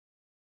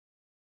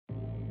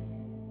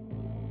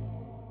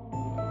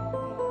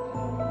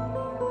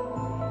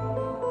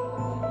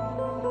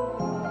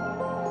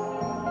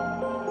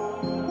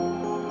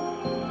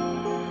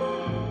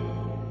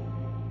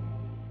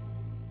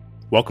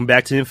Welcome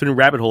back to Infinite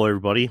Rabbit Hole,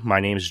 everybody.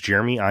 My name is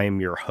Jeremy. I am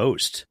your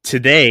host.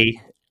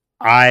 Today,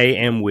 I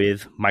am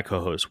with my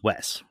co-host,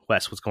 Wes.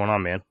 Wes, what's going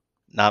on, man?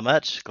 Not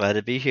much. Glad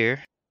to be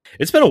here.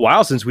 It's been a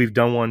while since we've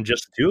done one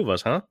just the two of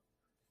us, huh?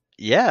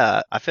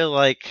 Yeah, I feel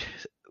like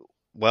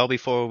well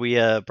before we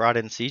brought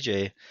in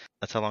CJ.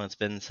 That's how long it's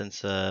been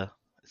since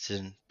it's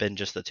been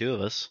just the two of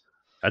us.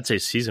 I'd say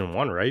season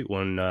 1, right?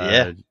 When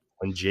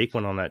Jake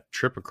went on that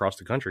trip across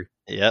the country.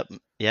 Yep.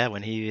 Yeah,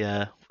 when he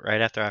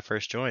right after I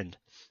first joined.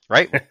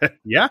 Right?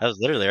 Yeah. That was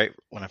literally right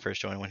when I first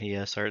joined when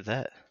he started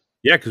that.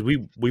 Yeah, because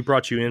we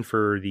brought you in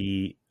for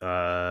the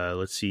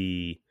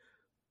the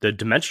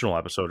dimensional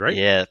episode, right?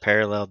 Yeah,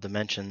 parallel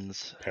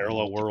dimensions.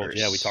 Parallel worlds.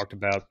 Yeah, we talked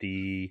about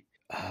the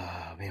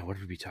man, what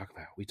did we talk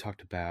about? We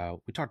talked about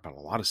a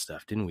lot of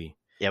stuff, didn't we?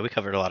 Yeah, we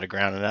covered a lot of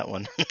ground in that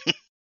one.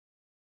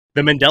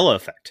 The Mandela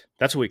effect.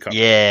 That's what we covered.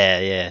 Yeah.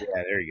 Yeah,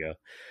 there you go.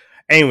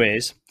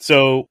 Anyways,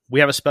 so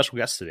we have a special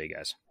guest today,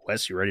 guys.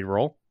 Wes, you ready to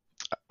roll?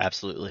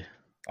 Absolutely.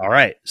 All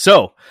right.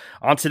 So,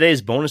 on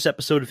today's bonus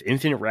episode of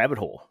Infinite Rabbit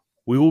Hole,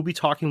 we will be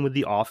talking with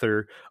the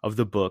author of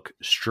the book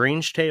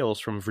Strange Tales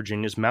from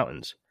Virginia's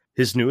Mountains.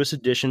 His newest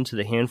addition to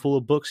the handful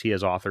of books he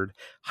has authored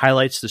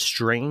highlights the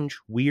strange,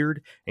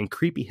 weird, and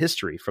creepy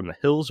history from the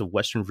hills of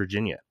Western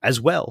Virginia,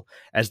 as well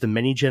as the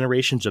many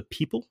generations of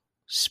people,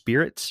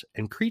 spirits,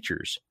 and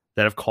creatures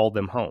that have called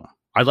them home.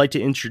 I'd like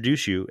to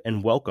introduce you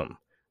and welcome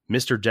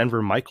Mr.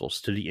 Denver Michaels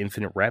to the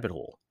Infinite Rabbit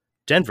Hole.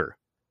 Denver,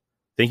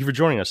 thank you for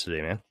joining us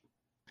today, man.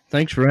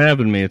 Thanks for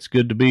having me. It's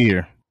good to be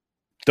here.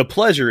 The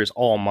pleasure is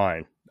all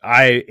mine.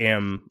 I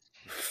am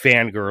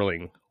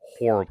fangirling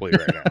horribly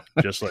right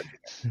now. Just like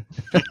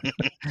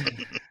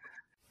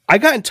I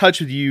got in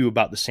touch with you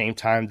about the same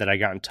time that I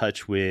got in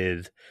touch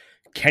with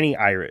Kenny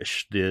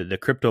Irish, the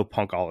crypto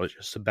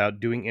punkologist,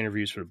 about doing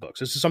interviews for the books.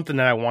 This is something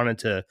that I wanted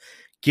to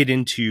get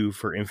into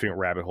for Infinite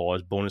Rabbit Hole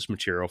as bonus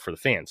material for the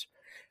fans.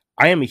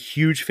 I am a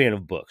huge fan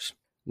of books.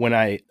 When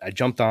I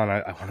jumped on,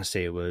 I want to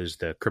say it was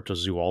the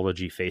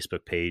Cryptozoology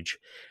Facebook page,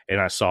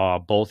 and I saw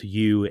both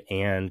you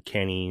and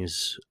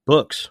Kenny's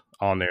books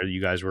on there.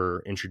 You guys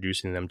were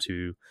introducing them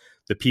to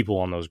the people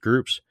on those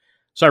groups.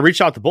 So I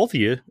reached out to both of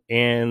you,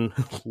 and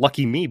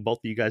lucky me, both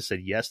of you guys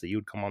said yes, that you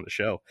would come on the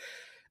show.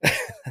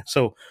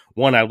 So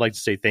one, I would like to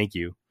say thank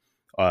you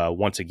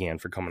once again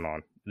for coming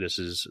on. This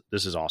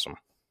is awesome.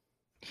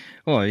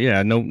 Oh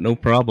yeah, no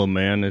problem,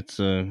 man. It's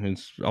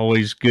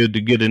always good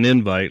to get an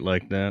invite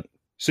like that.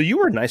 So you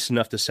were nice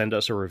enough to send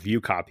us a review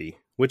copy,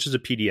 which is a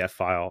PDF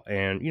file.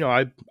 And,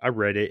 I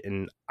read it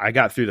and I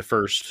got through the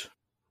first,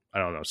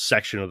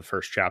 section of the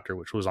first chapter,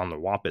 which was on the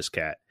Wampus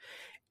cat.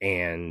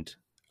 And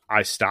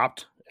I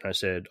stopped and I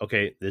said,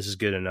 okay, this is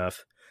good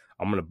enough.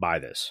 I'm going to buy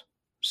this.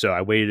 So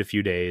I waited a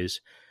few days,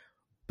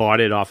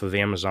 bought it off of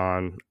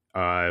Amazon.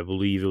 I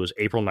believe it was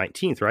April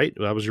 19th, right?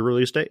 That was your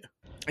release date?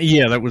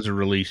 Yeah, that was a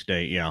release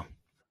date, yeah.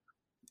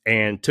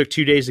 And took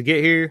 2 days to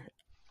get here.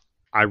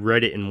 I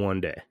read it in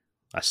one day.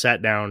 I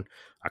sat down.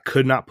 I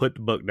could not put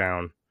the book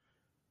down.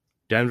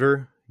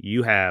 Denver,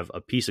 you have a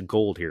piece of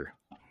gold here.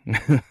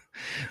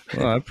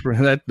 Well,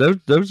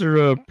 those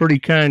are pretty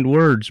kind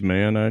words,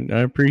 man. I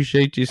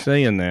appreciate you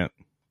saying that.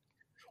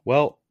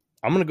 Well,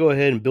 I'm going to go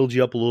ahead and build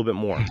you up a little bit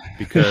more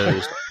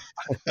because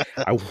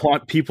I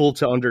want people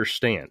to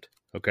understand.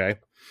 Okay.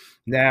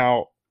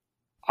 Now,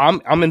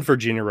 I'm in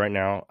Virginia right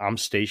now. I'm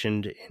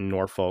stationed in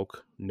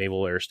Norfolk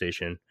Naval Air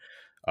Station,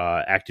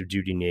 active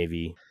duty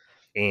Navy.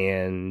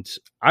 And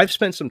I've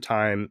spent some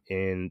time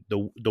in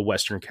the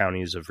western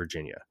counties of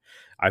Virginia.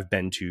 I've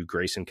been to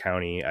Grayson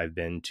County. I've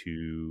been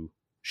to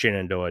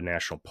Shenandoah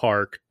National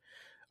Park.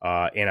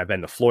 And I've been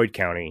to Floyd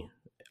County.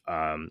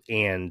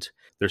 And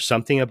there's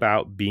something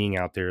about being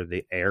out there.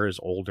 The air is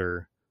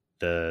older.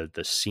 The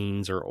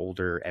scenes are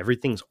older.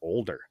 Everything's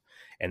older.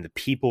 And the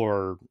people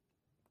are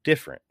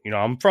different.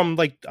 I'm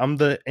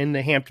in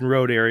the Hampton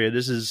Road area.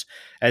 This is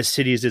as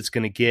city as it's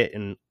going to get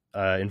in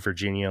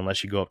Virginia,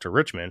 unless you go up to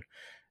Richmond.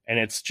 And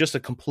it's just a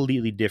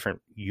completely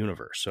different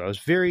universe. So I was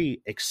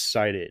very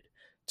excited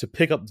to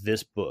pick up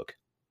this book.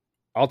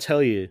 I'll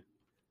tell you,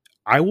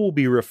 I will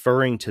be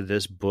referring to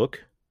this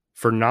book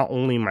for not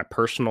only my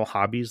personal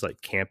hobbies like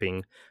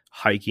camping,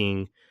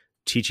 hiking,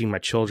 teaching my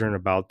children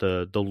about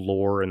the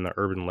lore and the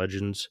urban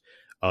legends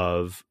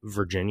of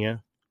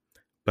Virginia,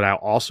 but I'll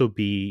also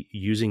be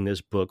using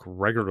this book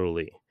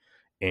regularly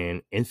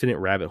in Infinite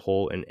Rabbit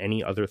Hole and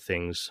any other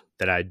things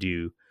that I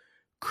do,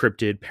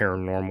 cryptid,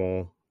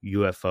 paranormal,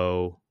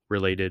 UFO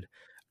related.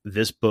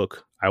 This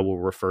book I will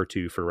refer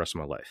to for the rest of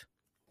my life.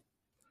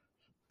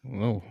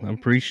 Well, I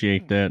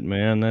appreciate that,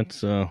 man.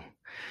 That's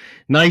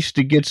nice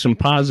to get some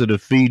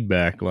positive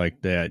feedback like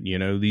that.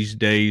 These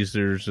days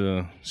there's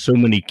so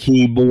many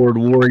keyboard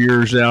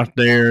warriors out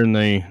there, and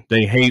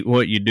they hate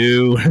what you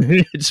do.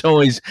 It's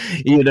always,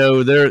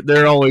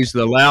 they're always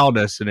the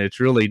loudest, and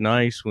it's really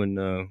nice when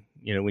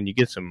when you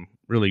get some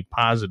really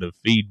positive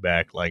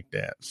feedback like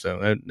that.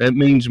 So that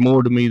means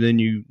more to me than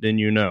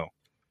you know.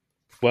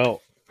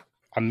 Well,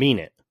 I mean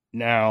it.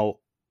 Now,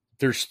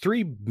 there's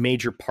 3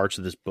 major parts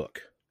of this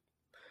book.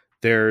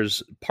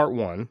 There's part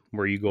 1,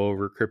 where you go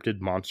over cryptid,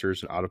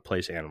 monsters, and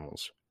out-of-place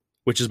animals.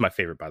 which is my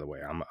favorite, by the way.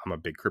 I'm a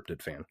big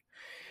cryptid fan.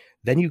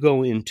 Then you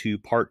go into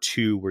part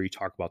 2 where you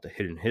talk about the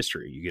hidden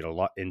history. You get a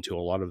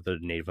lot of the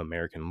Native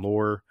American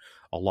lore,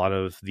 a lot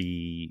of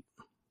the,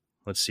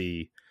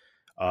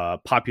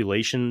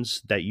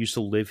 populations that used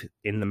to live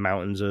in the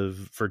mountains of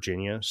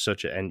Virginia,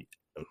 and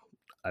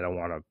I don't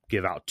want to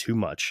give out too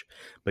much,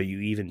 but you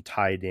even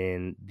tied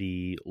in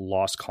the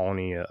lost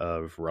colony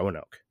of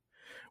Roanoke,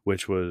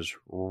 which was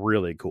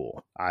really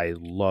cool. I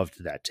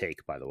loved that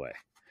take, by the way.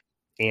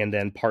 And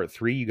then part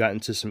 3, you got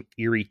into some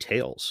eerie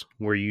tales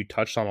where you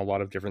touched on a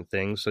lot of different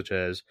things, such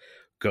as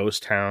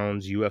ghost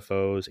towns,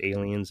 UFOs,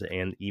 aliens,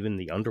 and even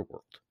the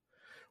underworld,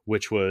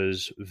 which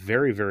was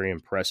very, very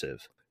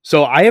impressive.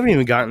 So I haven't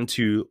even gotten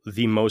to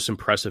the most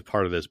impressive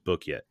part of this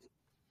book yet.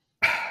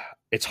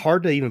 It's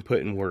hard to even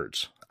put in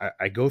words.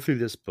 I go through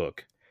this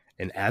book,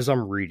 and as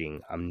I'm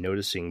reading, I'm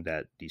noticing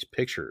that these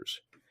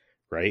pictures,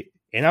 right?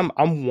 And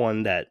I'm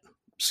one that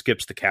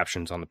skips the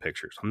captions on the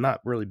pictures. I'm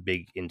not really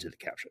big into the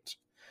captions.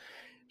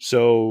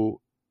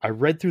 So I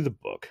read through the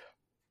book,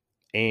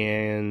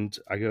 and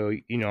I go,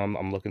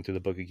 I'm looking through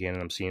the book again,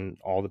 and I'm seeing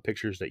all the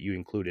pictures that you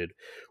included,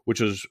 which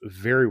was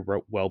very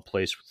well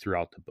placed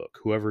throughout the book.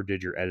 Whoever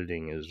did your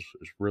editing is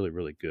really,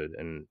 really good,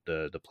 and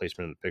the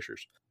placement of the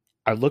pictures.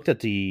 I looked at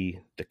the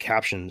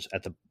captions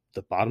at the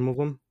bottom of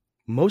them.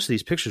 Most of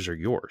these pictures are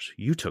yours.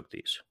 You took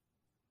these.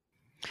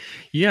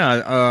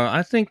 Yeah,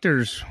 I think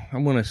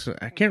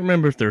I can't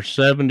remember if there's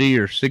 70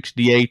 or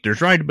 68.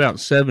 There's right about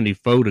 70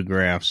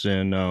 photographs,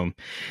 and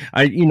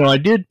I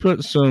did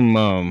put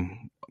some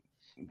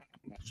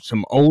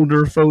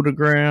older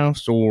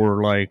photographs,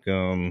 or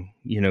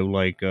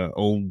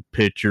old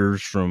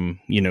pictures from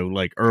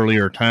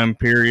earlier time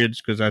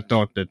periods, because I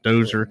thought that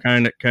those are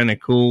kind of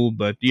cool.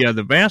 But yeah,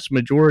 the vast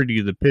majority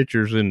of the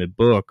pictures in the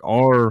book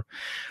are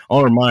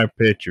my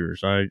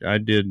pictures. I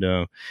did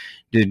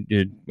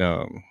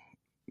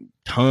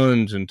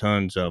tons and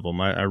tons of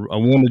them. I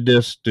wanted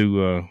this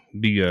to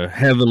be a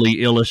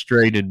heavily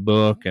illustrated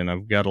book, and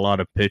I've got a lot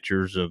of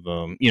pictures of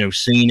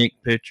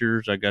scenic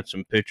pictures. I got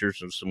some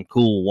pictures of some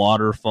cool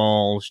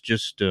waterfalls,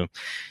 just to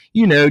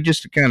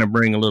kind of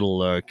bring a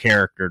little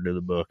character to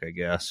the book, I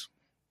guess.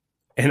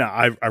 And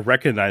I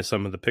recognize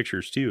some of the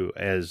pictures too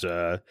as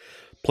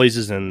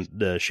places in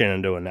the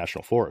Shenandoah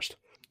National Forest.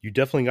 You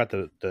definitely got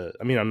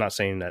I'm not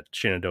saying that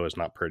Shenandoah is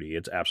not pretty.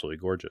 It's absolutely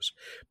gorgeous.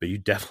 But you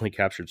definitely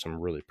captured some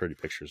really pretty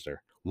pictures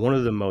there. One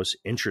of the most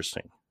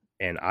interesting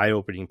and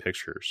eye-opening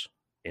pictures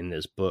in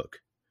this book,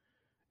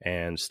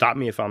 and stop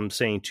me if I'm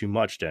saying too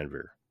much,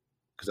 Denver,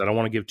 because I don't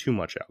want to give too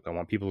much out. I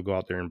want people to go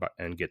out there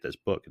and get this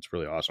book. It's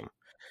really awesome.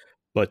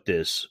 But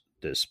this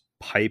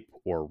pipe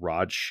or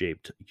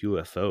rod-shaped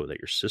UFO that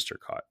your sister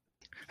caught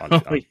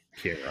on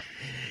camera.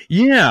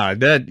 Yeah,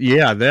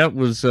 that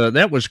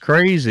was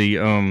crazy.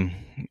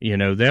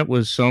 That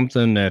was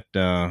something that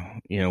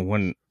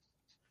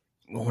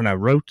when I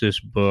wrote this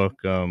book,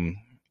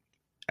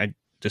 I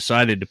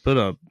decided to put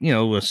a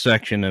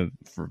section of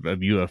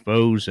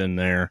UFOs in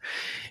there,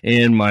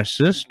 and my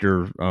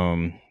sister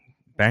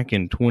back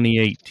in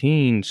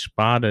 2018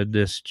 spotted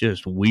this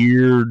just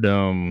weird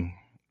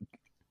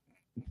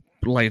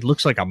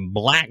looks like a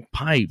black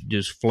pipe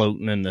just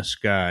floating in the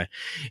sky,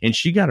 and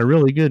she got a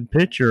really good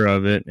picture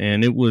of it,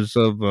 and it was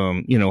of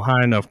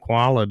high enough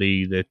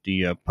quality that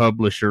the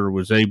publisher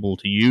was able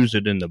to use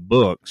it in the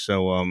book.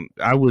 So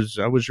I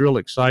was real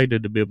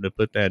excited to be able to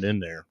put that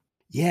in there.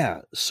 Yeah.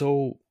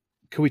 So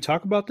can we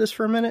talk about this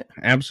for a minute?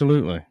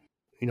 Absolutely.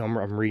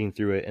 I'm reading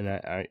through it, and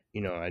I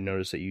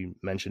noticed that you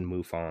mentioned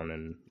MUFON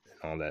and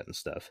all that and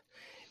stuff,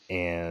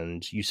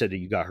 and you said that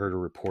you got her to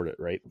report it,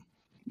 right?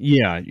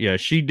 Yeah,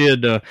 she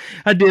did.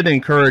 I did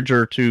encourage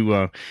her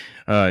to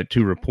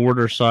report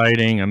her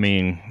sighting. I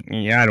mean,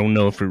 I don't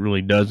know if it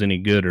really does any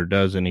good or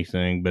does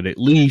anything, but at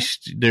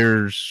least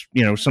there's,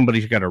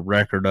 somebody's got a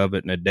record of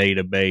it in a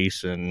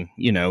database, and,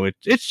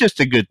 it's just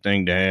a good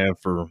thing to have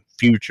for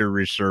future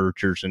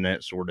researchers and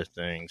that sort of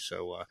thing.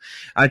 So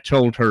I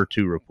told her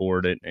to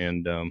report it,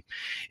 and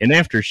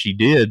after she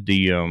did,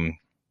 the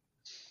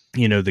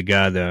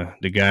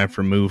guy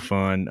from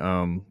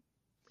MUFON,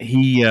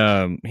 he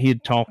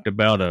had talked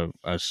about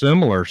a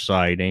similar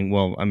sighting.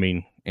 Well, I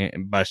mean,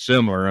 by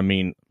similar, I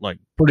mean like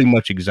pretty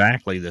much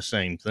exactly the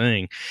same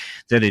thing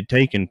that had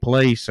taken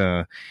place.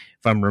 If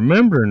I'm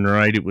remembering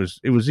right, it was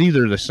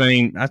either the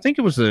same. I think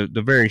it was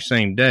the very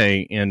same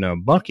day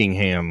in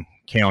Buckingham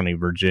County,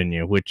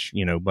 Virginia, which,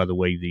 by the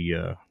way,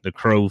 the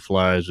crow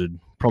flies would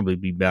probably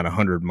be about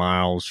 100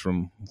 miles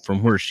from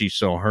where she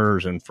saw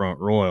hers in Front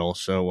Royal.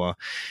 So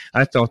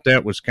I thought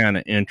that was kind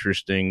of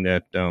interesting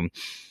that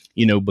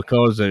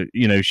because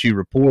she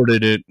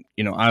reported it.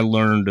 I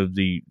learned of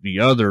the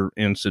other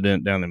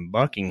incident down in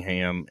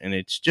Buckingham, and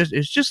it's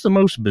just the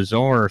most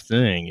bizarre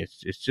thing. It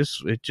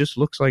just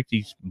looks like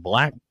these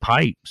black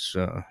pipes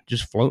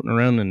just floating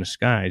around in the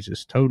skies.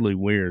 It's totally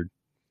weird.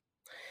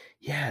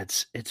 Yeah,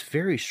 it's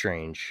very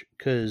strange,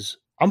 because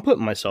I'm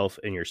putting myself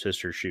in your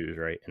sister's shoes,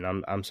 right?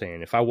 And I'm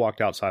saying, if I walked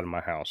outside of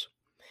my house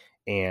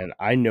and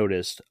I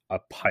noticed a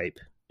pipe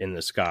in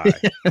the sky,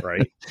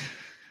 right?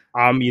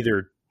 I'm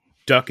either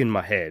ducking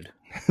my head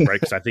right?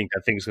 Because I think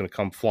that thing's going to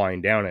come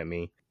flying down at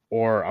me,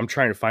 or I'm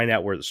trying to find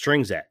out where the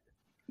string's at.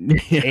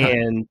 Yeah.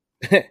 And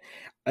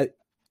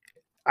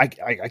I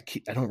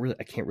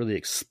can't really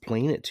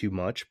explain it too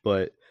much,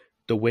 but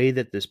the way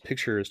that this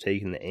picture is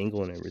taken, the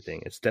angle and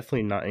everything, it's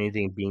definitely not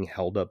anything being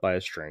held up by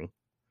a string.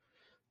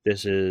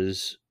 This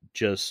is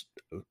just,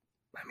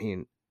 I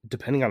mean,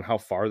 depending on how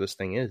far this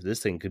thing is, this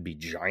thing could be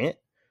giant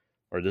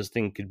or this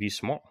thing could be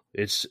small.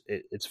 It's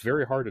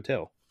very hard to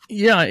tell.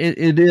 Yeah,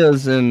 it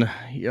is. And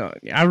yeah,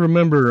 I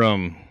remember,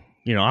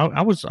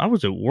 I was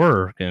at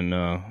work, and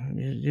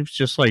it was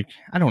just like,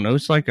 I don't know,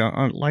 it's like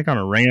like on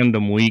a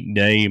random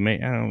weekday. I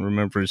don't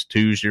remember if it's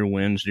Tuesday or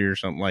Wednesday or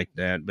something like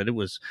that, but it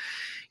was,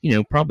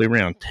 probably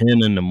around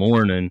 10 in the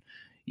morning.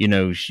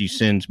 She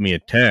sends me a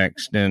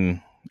text,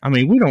 and I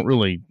mean, we don't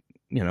really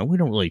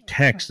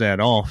text that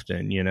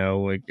often,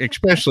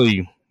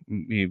 especially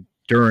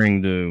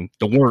during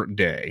the work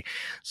day.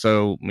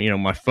 So,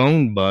 my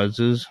phone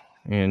buzzes,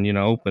 and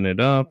open it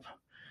up,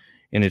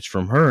 and it's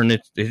from her, and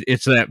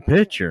it's that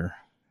picture,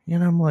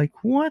 and I'm like,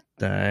 what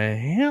the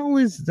hell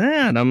is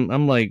that?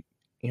 I'm like,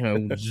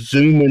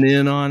 zooming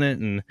in on it,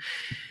 and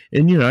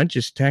I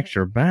just text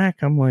her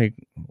back. I'm like,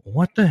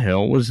 what the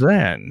hell was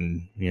that?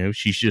 And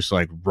she's just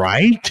like,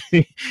 right.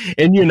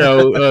 And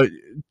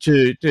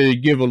to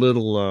give a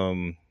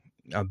little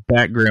a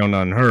background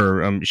on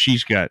her,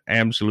 she's got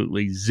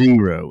absolutely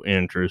zero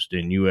interest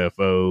in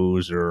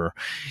UFOs or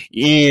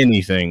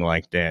anything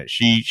like that.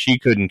 She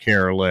couldn't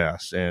care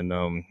less.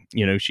 And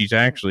she's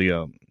actually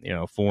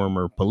a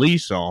former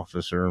police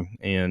officer,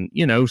 and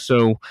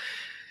so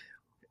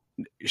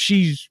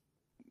she's,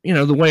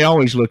 the way I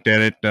always looked at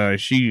it,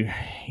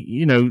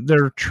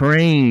 they're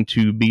trained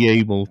to be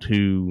able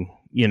to,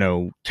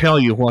 tell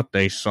you what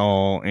they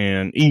saw,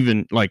 and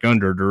even like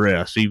under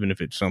duress, even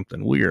if it's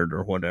something weird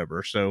or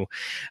whatever. So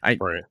Right.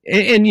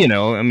 and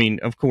I mean,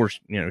 of course,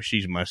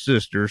 she's my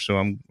sister, so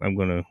I'm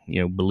going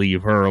to,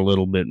 believe her a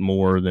little bit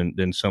more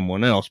than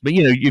someone else. But,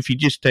 if you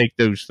just take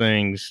those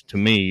things, to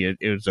me,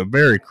 it was a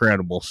very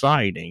credible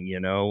sighting,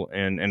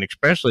 and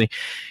especially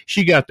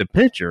she got the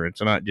picture.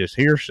 It's not just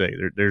hearsay.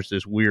 There's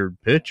this weird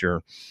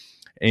picture.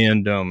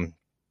 And,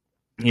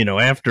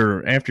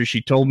 after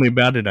she told me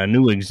about it, I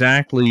knew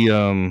exactly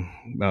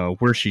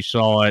where she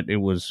saw it. It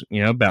was,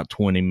 about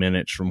 20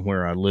 minutes from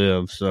where I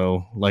live.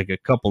 So like a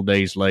couple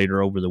days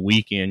later, over the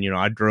weekend,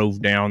 I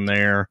drove down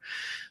there,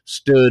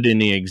 stood in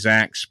the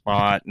exact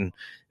spot, and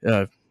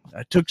I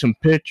took some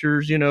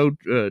pictures,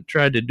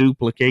 tried to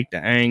duplicate the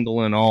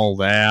angle and all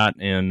that.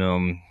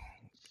 And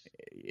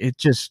we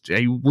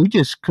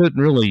just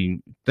couldn't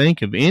really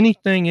think of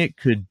anything it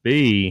could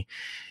be.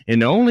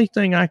 And the only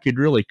thing I could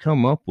really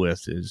come up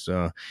with is,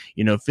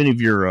 if any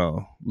of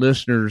your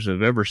listeners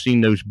have ever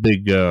seen those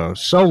big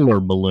solar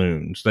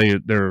balloons,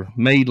 they're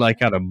made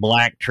like out of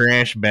black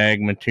trash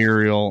bag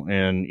material.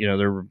 And,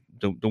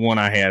 the one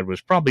I had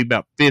was probably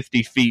about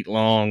 50 feet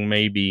long,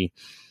 maybe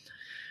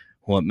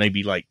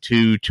like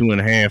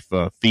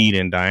 2.5 feet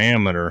in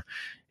diameter.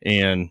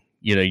 And,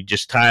 you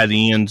just tie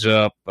the ends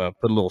up, put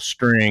a little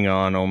string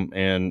on them,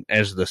 and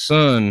as the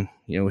sun,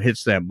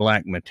 hits that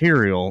black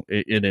material,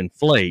 it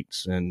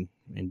inflates and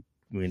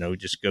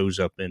just goes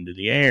up into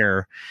the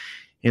air.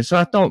 And so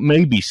I thought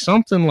maybe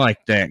something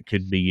like that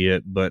could be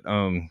it. But,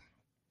 I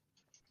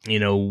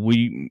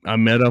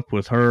met up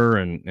with her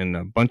and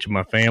a bunch of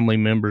my family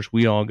members.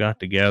 We all got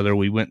together.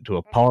 We went to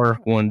a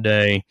park one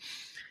day.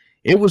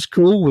 It was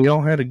cool. We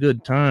all had a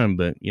good time,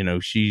 but,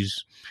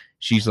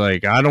 she's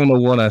like, I don't know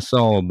what I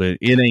saw, but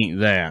it ain't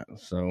that.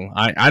 So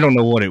I don't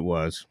know what it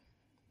was.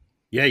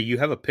 Yeah, you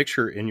have a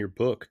picture in your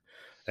book,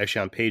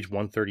 actually on page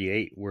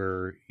 138,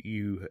 where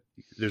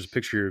there's a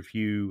picture of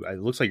you.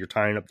 It looks like you're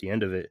tying up the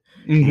end of it.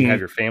 Mm-hmm. And you have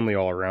your family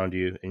all around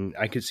you, and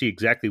I can see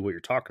exactly what you're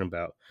talking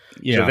about.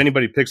 Yeah. So if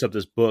anybody picks up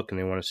this book and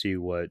they want to see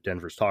what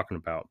Denver's talking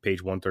about,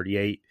 page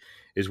 138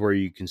 is where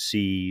you can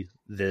see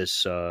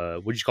this.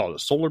 What did you call it? A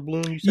solar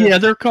balloon? You said? Yeah,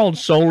 they're called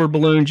solar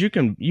balloons. You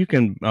can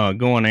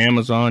go on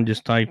Amazon,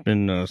 just type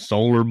in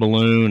solar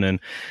balloon, and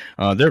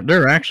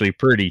they're actually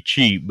pretty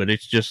cheap. But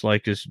it's just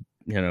like this,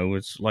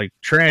 it's like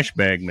trash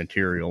bag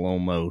material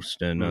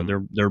almost, and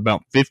they're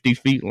about 50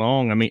 feet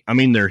long. I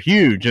mean they're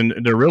huge, and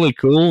they're really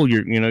cool.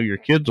 Your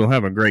kids will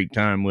have a great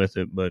time with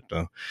it. But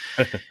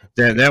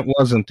that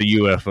wasn't the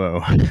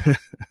UFO.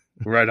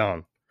 Right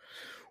on.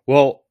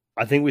 Well,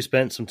 I think we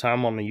spent some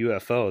time on the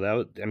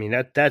UFO.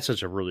 That's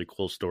such a really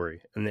cool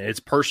story, and it's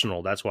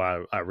personal. That's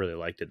why I really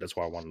liked it. That's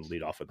why I wanted to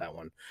lead off with that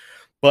one.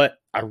 But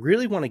I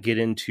really want to get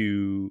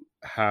into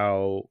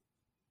how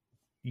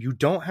you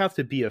don't have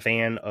to be a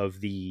fan of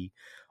the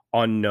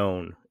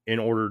unknown in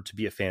order to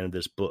be a fan of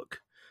this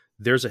book.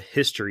 There's a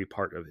history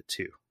part of it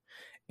too,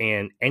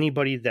 and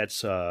anybody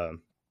that's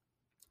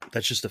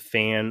just a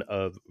fan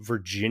of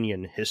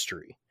Virginian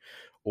history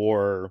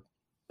or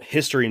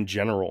history in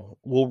general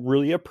will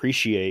really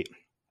appreciate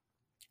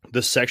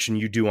the section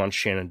you do on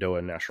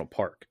Shenandoah National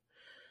Park.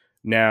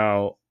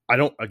 Now, I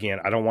don't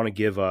want to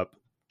give up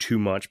too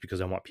much because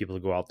I want people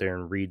to go out there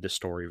and read the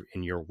story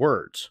in your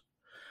words.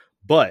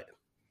 But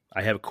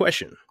I have a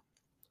question.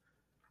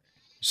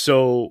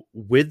 So,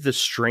 with the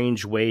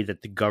strange way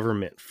that the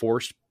government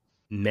forced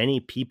many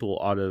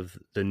people out of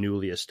the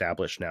newly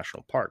established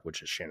national park,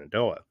 which is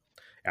Shenandoah,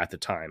 at the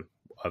time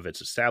of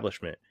its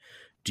establishment,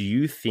 do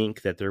you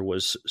think that there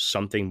was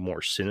something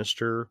more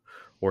sinister,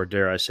 or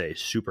dare I say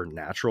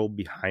supernatural,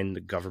 behind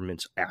the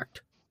government's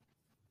act?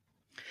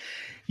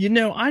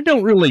 I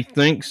don't really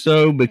think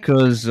so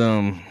because,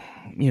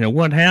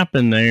 what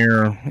happened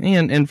there,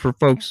 and for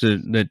folks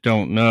that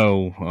don't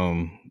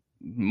know,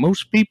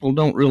 most people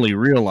don't really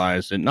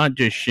realize that not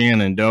just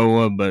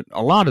Shenandoah, but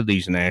a lot of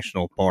these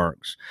national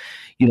parks,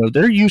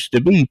 there used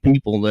to be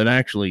people that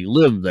actually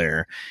lived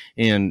there.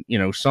 And,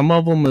 some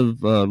of them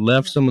have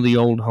left some of the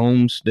old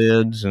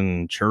homesteads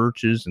and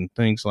churches and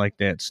things like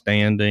that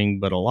standing.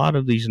 But a lot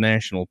of these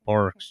national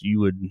parks, you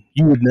would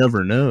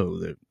never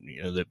know that,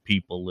 that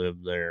people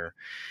live there.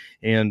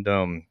 And,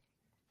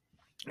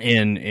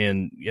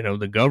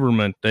 the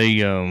government,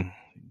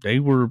 they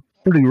were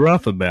pretty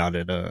rough about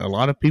it. A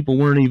lot of people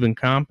weren't even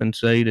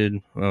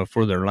compensated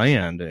for their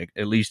land,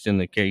 at least in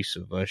the case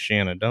of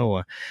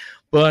Shenandoah.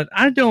 But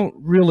I don't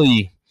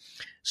really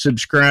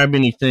subscribe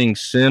anything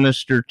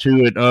sinister to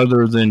it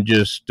other than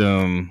just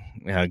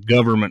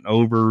government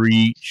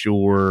overreach,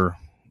 or,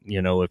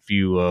 if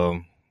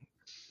you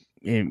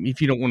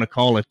don't want to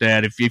call it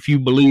that, if you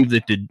believe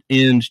that the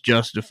ends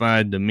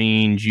justified the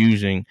means,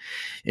 using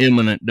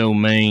eminent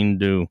domain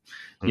to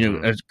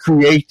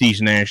create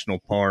these national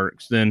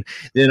parks, then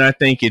I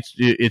think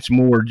it's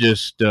more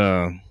just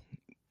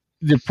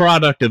the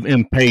product of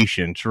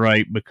impatience,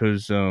 right?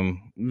 Because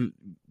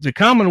the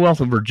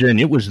Commonwealth of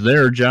Virginia, it was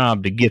their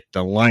job to get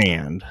the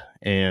land,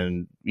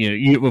 and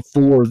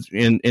before,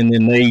 and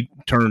then they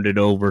turned it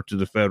over to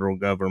the federal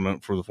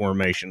government for the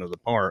formation of the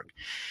park.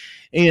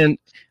 And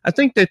I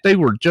think that they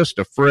were just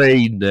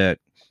afraid that,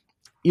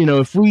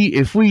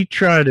 if we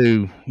try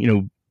to,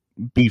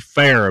 be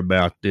fair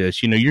about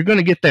this, you're going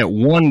to get that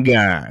one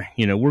guy,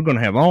 we're going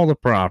to have all the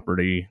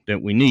property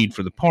that we need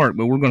for the park,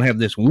 but we're going to have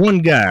this one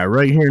guy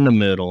right here in the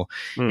middle,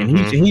 and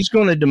he's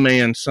going to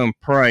demand some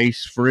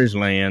price for his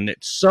land.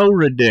 It's so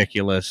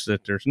ridiculous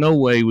that there's no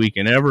way we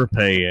can ever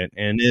pay it.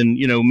 And then,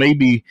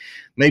 maybe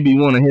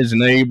one of his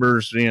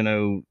neighbors,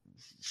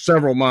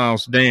 several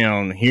miles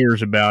down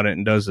hears about it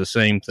and does the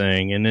same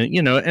thing. And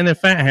and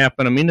if that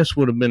happened, this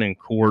would have been in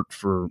court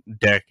for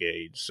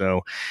decades.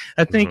 So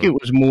I think it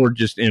was more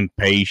just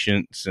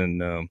impatience.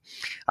 And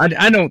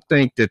I don't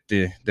think that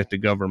the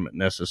government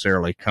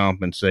necessarily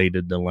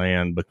compensated the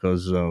land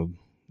because of,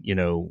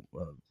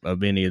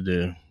 of any of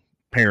the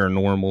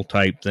paranormal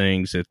type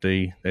things that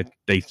they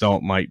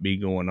thought might be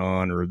going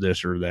on, or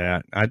this or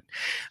that. I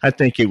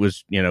think it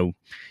was,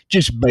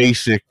 just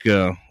basic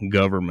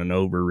government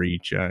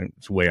overreach.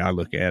 It's the way I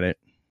look at it.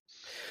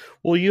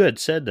 Well, you had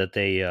said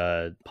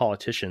that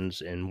politicians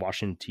in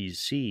Washington,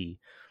 D.C.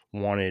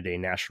 wanted a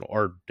national,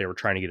 or they were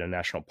trying to get a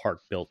national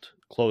park built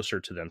closer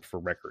to them for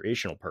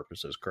recreational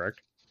purposes,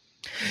 correct?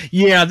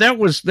 Yeah, that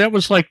was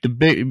like the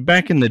big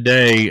back in the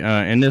day,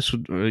 and this,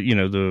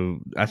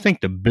 I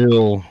think the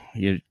bill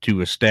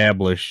to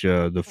establish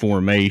the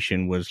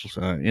formation was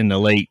in the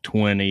late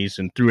 20s,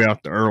 and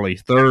throughout the early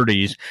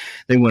 30s,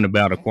 they went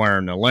about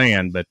acquiring the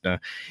land. But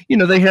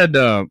they had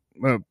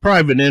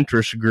private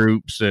interest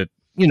groups that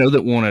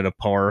that wanted a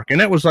park, and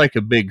that was like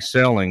a big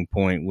selling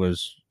point.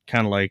 Was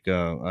kind of like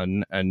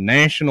a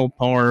national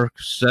park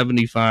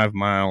 75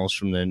 miles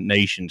from the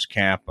nation's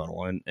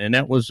capital, and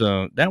that was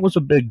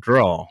a big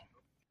draw.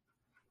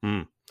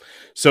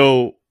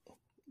 So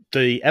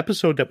the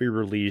episode that we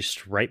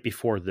released right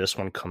before this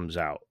one comes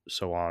out,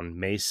 so on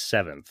May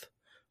 7th,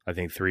 I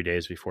think 3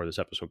 days before this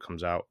episode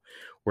comes out,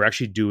 we're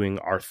actually doing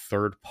our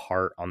third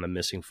part on the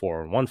missing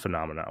 411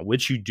 phenomena,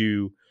 which you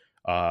do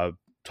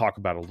talk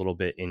about a little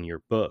bit in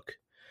your book.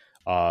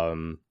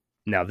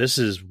 Now, this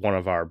is one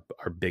of our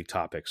big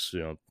topics.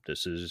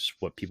 This is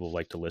what people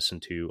like to listen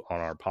to on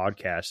our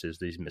podcast, is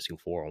these missing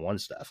 411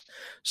 stuff.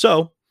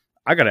 So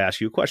I got to ask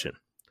you a question.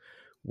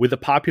 With the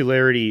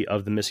popularity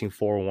of the missing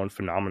 411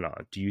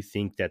 phenomenon, do you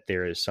think that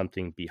there is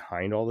something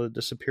behind all the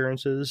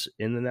disappearances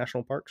in the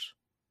national parks?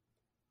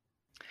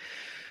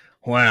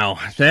 Wow,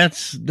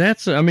 that's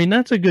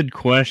a good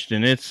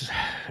question.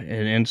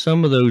 And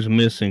some of those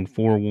missing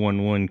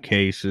 411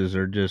 cases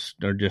are just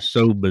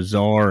so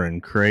bizarre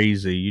and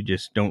crazy. You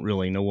just don't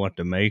really know what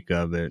to make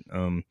of it.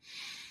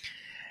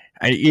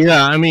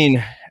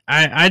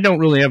 I don't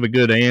really have a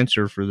good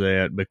answer for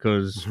that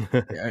because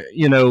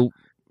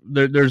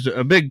there's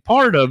a big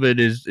part of it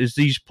is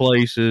these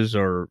places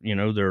are,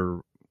 they're,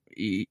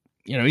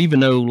 even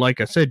though, like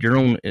I said, you're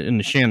in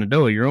the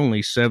Shenandoah, you're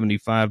only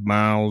 75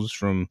 miles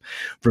from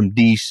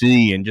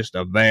DC, and just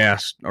a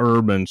vast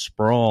urban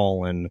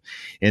sprawl. And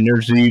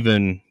there's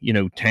even,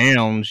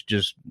 towns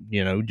just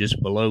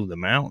below the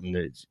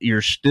mountain.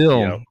 You're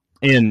still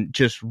in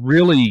just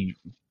really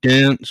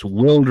dense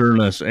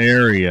wilderness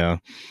area.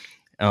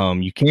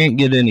 You can't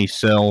get any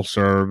cell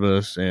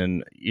service,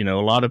 and a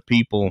lot of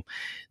people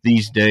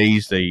these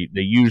days they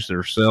use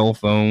their cell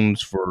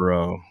phones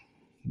for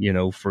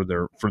for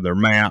their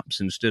maps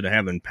instead of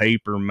having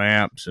paper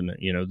maps, and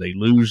they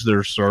lose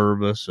their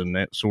service and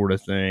that sort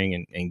of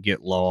thing, and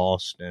get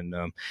lost, and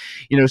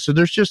so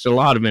there's just a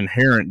lot of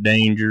inherent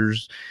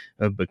dangers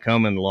of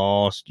becoming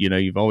lost.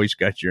 You've always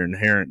got your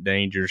inherent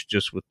dangers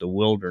just with the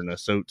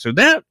wilderness, so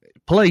that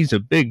plays a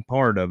big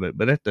part of it.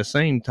 But at the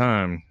same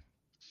time,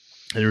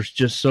 there's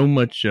just so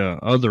much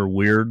other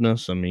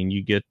weirdness. I mean,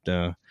 you get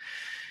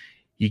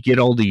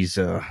all these,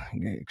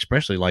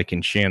 especially like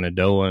in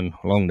Shenandoah and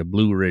along the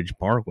Blue Ridge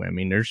Parkway. I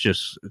mean, there's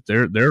just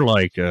they're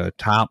like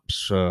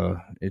tops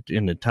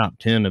in the top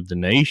 10 of the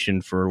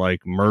nation for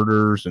like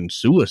murders and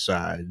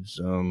suicides.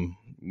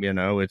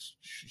 It's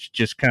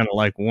just kind of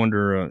like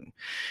wonder,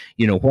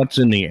 what's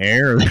in the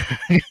air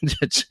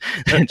that's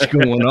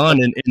going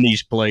on in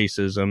these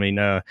places. I mean,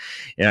 yeah,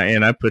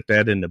 and I put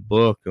that in the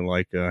book, and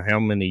like how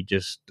many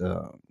just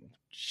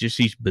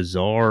these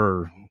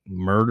bizarre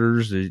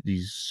murders,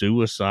 these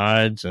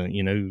suicides, and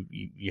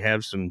you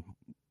have some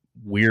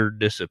weird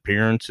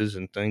disappearances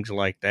and things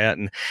like that,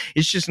 and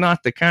it's just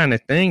not the kind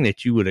of thing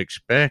that you would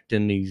expect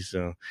in these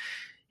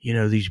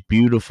these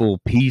beautiful,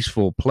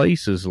 peaceful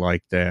places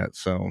like that.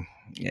 So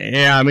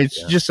yeah, I mean,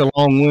 it's just a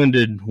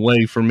long-winded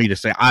way for me to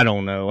say I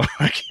don't know,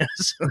 I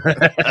guess.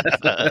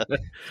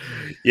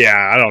 Yeah,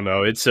 I don't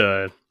know. It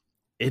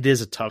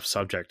is a tough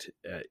subject,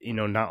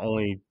 not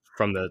only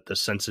from the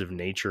sensitive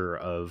nature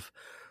of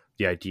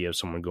the idea of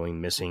someone going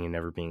missing and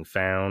never being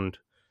found,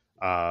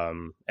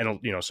 and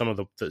some of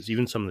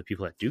even some of the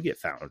people that do get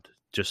found,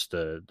 just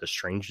the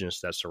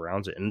strangeness that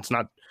surrounds it. And it's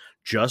not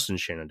just in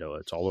Shenandoah;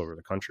 it's all over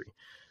the country.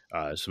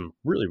 Some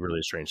really,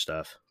 really strange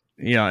stuff.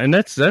 Yeah, and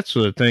that's one of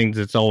the things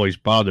that's always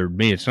bothered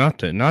me. It's not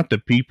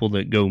the people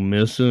that go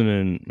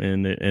missing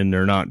and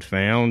they're not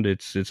found.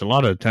 It's a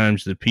lot of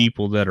times the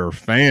people that are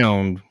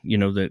found,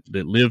 that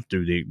live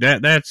through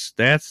that's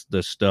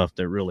the stuff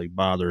that really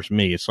bothers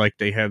me. It's like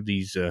they have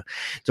these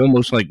it's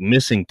almost like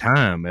missing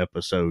time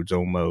episodes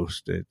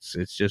almost.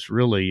 It's just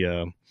really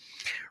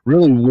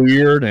really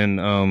weird,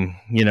 and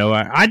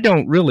I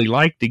don't really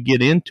like to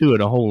get into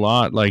it a whole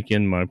lot, like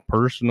in my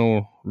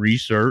personal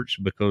research,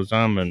 because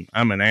I'm an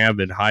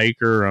avid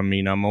hiker. I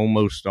mean, I'm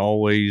almost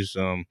always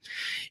in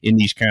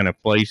these kind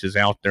of places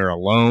out there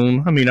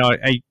alone. I mean,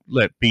 I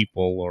let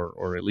people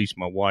or at least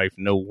my wife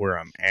know where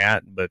I'm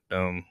at, but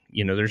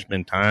there's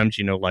been times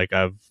like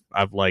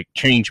I've like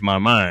changed my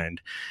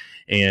mind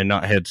and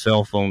not had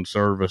cell phone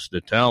service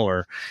to tell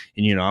her.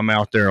 And, I'm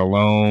out there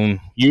alone,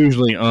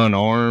 usually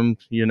unarmed.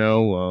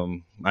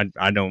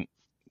 I don't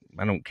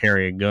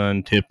carry a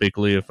gun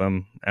typically if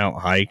I'm out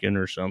hiking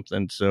or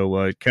something. So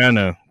it kind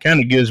of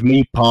gives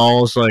me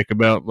pause,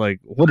 about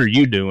what are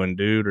you doing,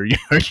 dude? Are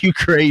you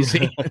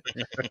crazy?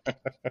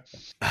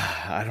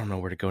 I don't know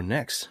where to go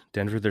next,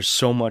 Denver. There's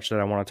so much that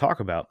I want to talk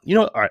about.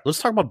 All right,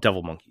 let's talk about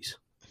devil monkeys.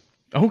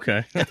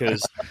 Okay,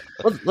 because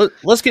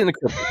let's get into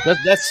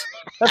cryptids.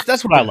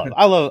 That's what I love.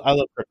 I love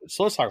cryptids.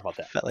 So let's talk about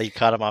that. Felt like you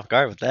caught him off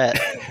guard with that.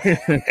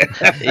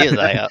 He was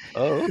like,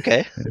 "Oh,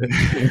 okay."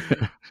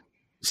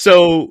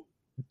 So,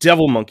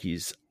 devil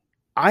monkeys.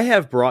 I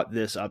have brought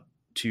this up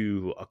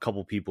to a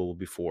couple people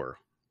before.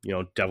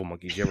 Devil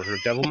monkeys. You ever heard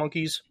of devil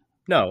monkeys?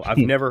 No, I've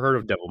never heard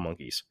of devil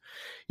monkeys.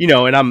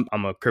 And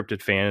I'm a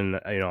cryptid fan.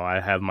 I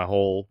have my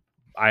whole.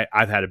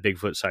 I've had a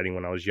Bigfoot sighting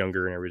when I was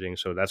younger and everything,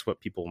 so that's what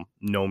people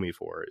know me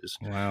for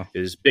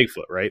is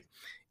Bigfoot, right?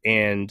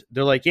 And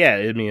they're like, yeah,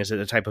 I mean, is it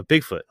a type of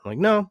Bigfoot? I'm like,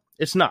 no,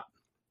 it's not.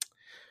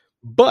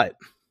 But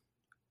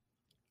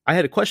I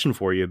had a question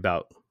for you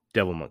about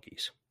devil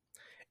monkeys,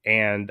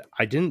 and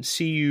I didn't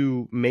see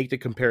you make the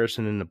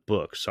comparison in the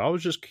book, so I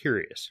was just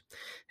curious.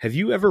 Have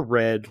you ever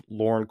read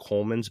Loren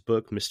Coleman's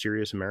book,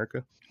 Mysterious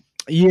America?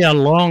 Yeah, a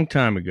long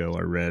time ago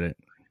I read it.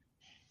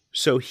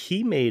 So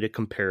he made a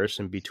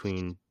comparison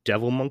between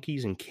devil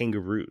monkeys and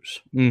kangaroos,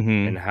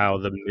 mm-hmm. and how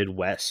the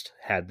Midwest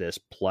had this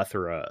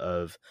plethora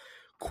of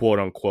quote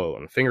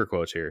unquote, and finger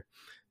quotes here,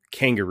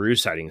 kangaroo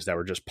sightings that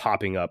were just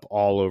popping up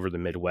all over the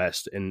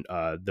Midwest in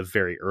the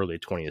very early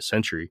 20th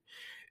century.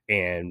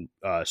 And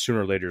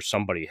sooner or later,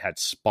 somebody had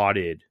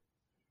spotted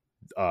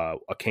a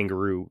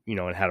kangaroo,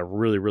 and had a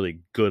really,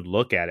 really good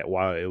look at it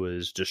while it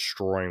was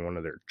destroying one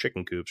of their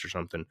chicken coops or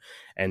something,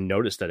 and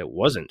noticed that it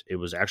was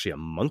actually a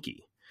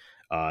monkey.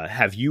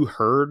 Have you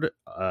heard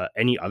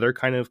any other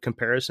kind of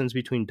comparisons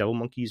between devil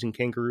monkeys and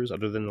kangaroos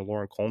other than the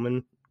Loren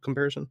Coleman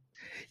comparison?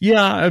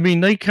 Yeah, I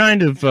mean, they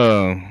kind of,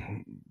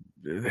 the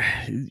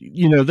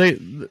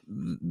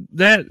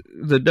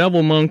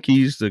devil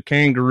monkeys, the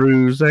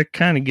kangaroos, that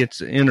kind of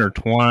gets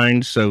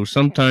intertwined. So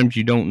sometimes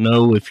you don't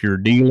know if you're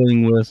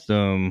dealing with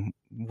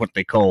what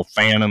they call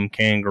phantom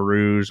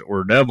kangaroos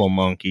or devil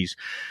monkeys.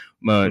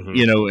 But,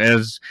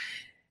 as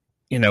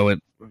at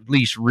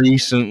least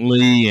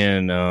recently,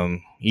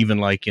 and even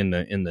like in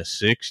the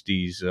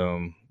 60s,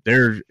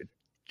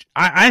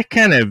 I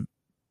kind of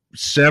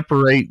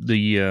separate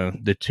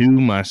the two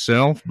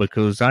myself,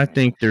 because I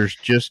think there's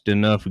just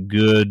enough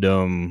good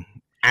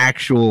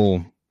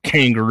actual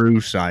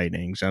kangaroo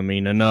sightings. I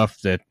mean, enough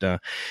that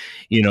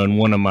in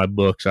one of my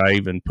books I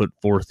even put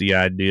forth the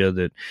idea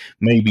that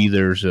maybe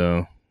there's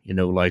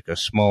like a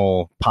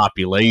small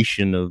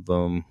population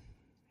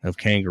of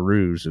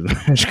kangaroos,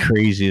 as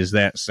crazy as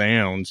that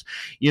sounds,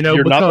 You're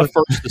not the because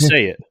first to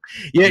say it.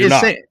 yeah, You're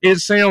not. it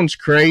sounds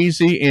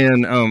crazy,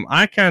 and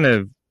I kind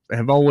of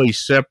have always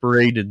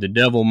separated the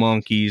devil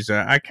monkeys.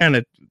 I kind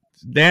of,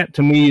 that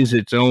to me is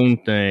its own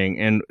thing,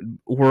 and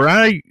where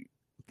I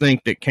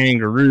think that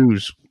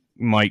kangaroos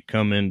might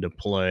come into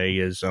play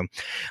is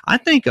I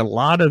think a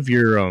lot of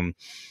your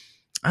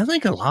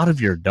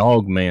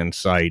dogman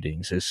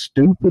sightings, as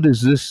stupid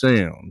as this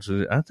sounds,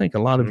 I think a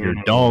lot of your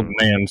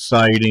dogman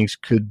sightings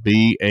could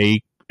be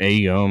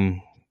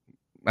an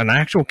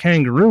actual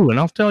kangaroo, and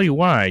I'll tell you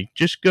why.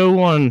 Just go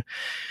on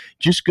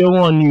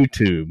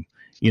YouTube,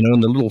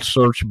 in the little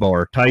search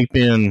bar, type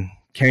in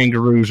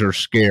 "kangaroos are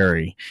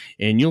scary,"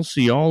 and you'll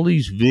see all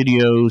these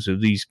videos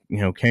of these,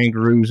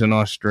 kangaroos in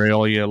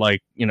Australia,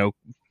 like,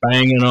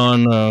 banging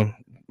on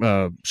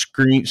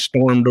screen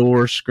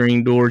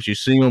doors. You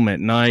see them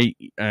at night,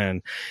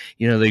 and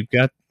they've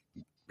got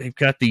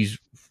these,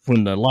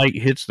 when the light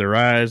hits their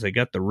eyes, they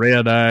got the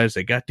red eyes,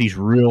 they got these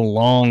real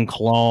long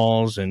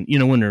claws, and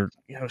when they're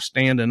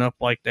standing up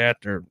like that,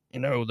 they're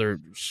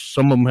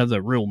some of them have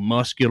the real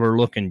muscular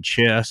looking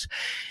chest,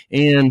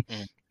 and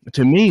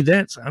to me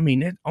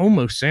it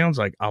almost sounds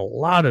like a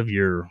lot of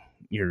your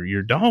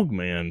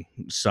dogman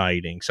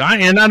sightings.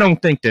 I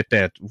don't think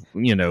that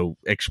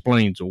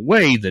explains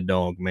away the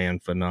dogman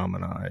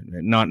phenomenon.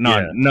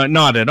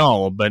 Not at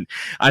all. But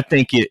I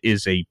think it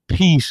is a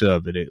piece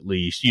of it, at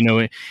least.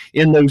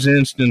 In those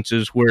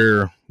instances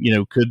where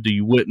could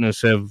the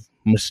witness have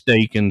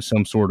mistaken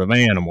some sort of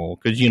animal?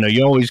 Because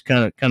you always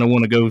kind of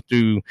want to go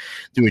through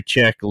a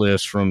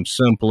checklist from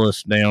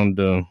simplest down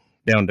to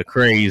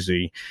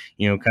crazy,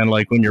 kind of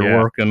like when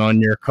you're working on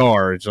your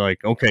car. It's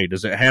like, okay,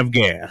 does it have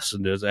gas?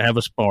 Does it have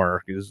a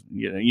spark? You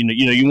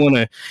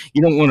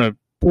don't want to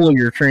pull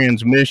your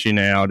transmission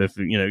out if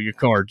your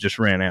car just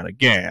ran out of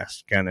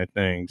gas, kind of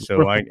thing.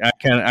 So I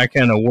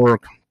kind of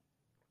work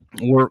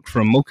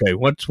from, okay,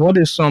 what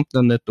is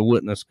something that the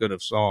witness could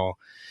have saw,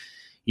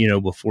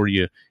 before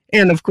you.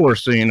 And of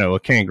course, a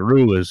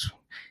kangaroo is,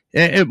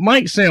 it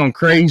might sound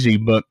crazy,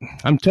 but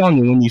I'm telling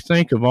you, when you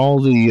think of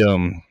all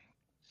the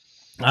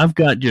I've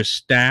got just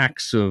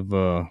stacks of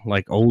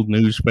like old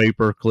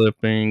newspaper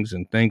clippings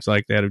and things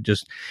like that of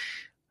just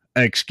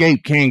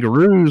escaped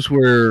kangaroos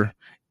where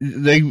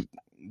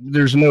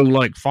there's no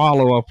like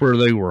follow up where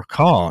they were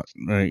caught,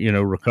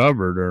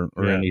 recovered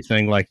or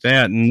anything like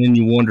that. And then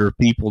you wonder,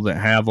 people that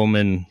have them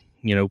in,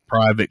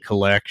 private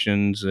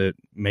collections, that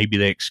maybe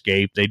they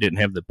escaped, they didn't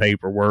have the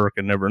paperwork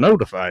and never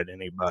notified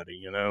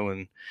anybody,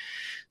 and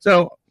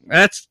so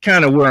that's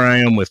kind of where I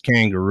am with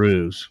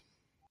kangaroos.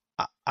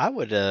 I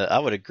would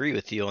agree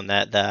with you on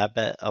that. That I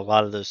bet a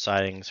lot of those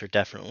sightings are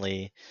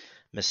definitely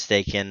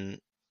mistaken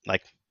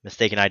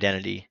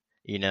identity.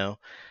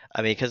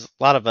 Because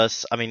a lot of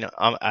us,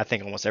 I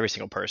think almost every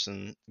single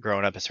person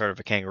growing up has heard of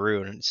a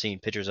kangaroo and seen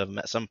pictures of them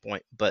at some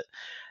point, but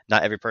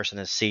not every person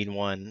has seen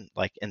one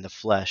like in the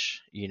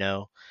flesh.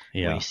 Yeah.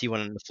 When you see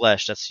one in the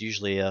flesh, that's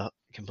usually a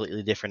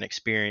completely different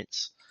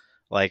experience.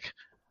 Like,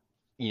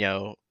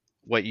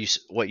 what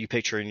you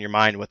picture in your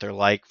mind, what they're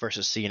like,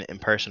 versus seeing it in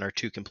person are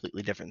two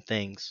completely different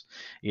things,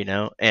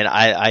 And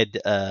I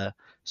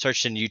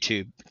searched in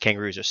YouTube,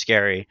 kangaroos are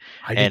scary,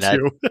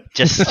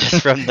 just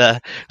from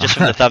the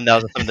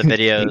thumbnails of some of the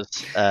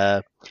videos,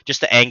 just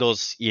the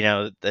angles,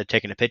 they're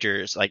taking the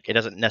pictures, like it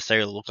doesn't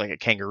necessarily look like a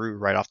kangaroo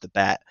right off the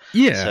bat.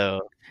 Yeah.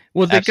 So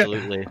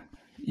absolutely.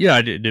 Yeah,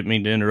 I didn't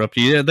mean to interrupt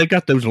you. Yeah, they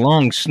got those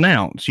long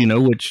snouts,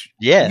 which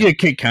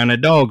kind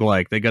of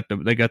dog-like. They got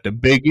the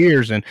big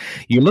ears, and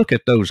you look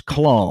at those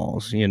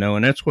claws, and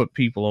that's what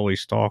people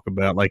always talk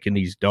about, like in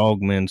these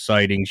dogmen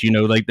sightings.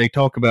 They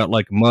talk about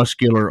like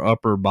muscular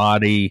upper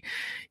body,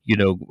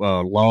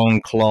 long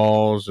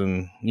claws,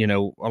 and a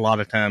lot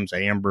of times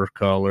amber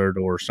colored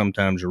or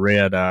sometimes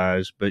red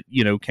eyes. But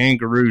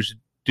kangaroos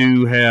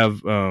do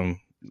have, they're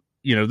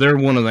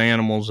one of the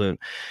animals that.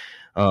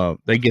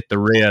 They get the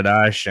red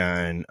eye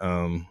shine,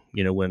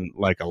 when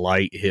like a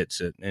light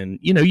hits it. And,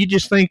 you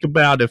just think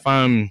about if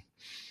I'm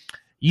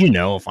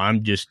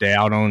just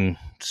out on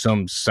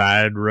some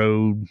side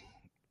road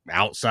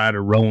outside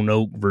of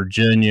Roanoke,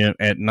 Virginia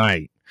at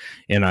night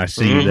and I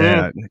see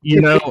that,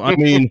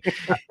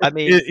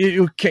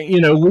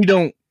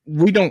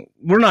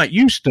 we're not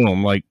used to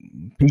them like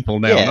people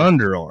down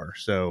under are.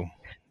 So.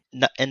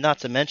 Not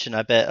to mention,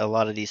 I bet a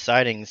lot of these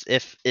sightings,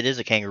 if it is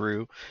a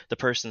kangaroo, the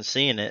person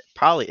seeing it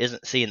probably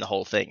isn't seeing the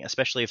whole thing,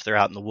 especially if they're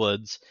out in the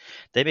woods.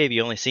 They may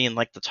be only seeing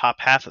like the top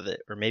half of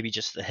it, or maybe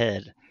just the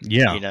head.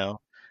 Yeah.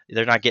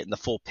 They're not getting the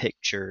full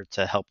picture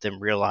to help them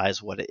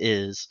realize what it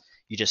is.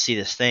 You just see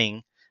this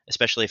thing,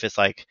 especially if it's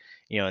like,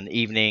 in the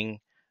evening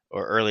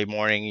or early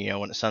morning,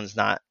 when the sun's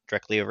not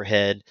directly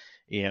overhead,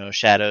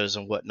 shadows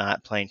and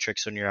whatnot playing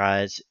tricks on your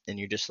eyes, and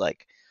you're just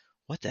like,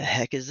 what the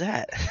heck is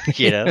that?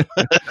 Yeah.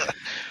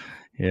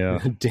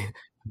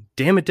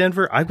 damn it,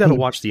 Denver, I've got to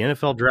watch the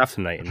NFL draft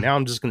tonight. And now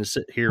I'm just going to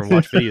sit here and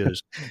watch videos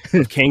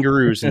of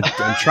kangaroos and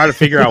try to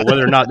figure out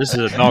whether or not this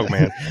is a dog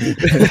man.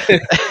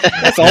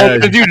 That's all I'm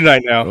going to do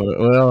tonight now.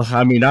 Well,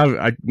 I mean,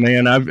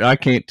 I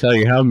can't tell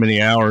you how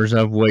many hours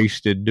I've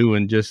wasted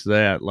doing just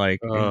that. Like,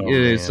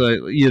 it's like,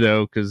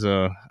 because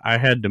I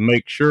had to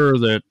make sure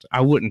that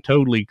I wasn't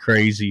totally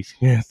crazy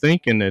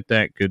thinking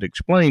that could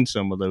explain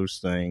some of those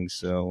things.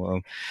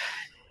 So,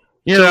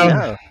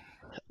 yeah.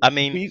 I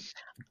mean,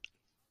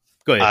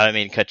 go ahead. I didn't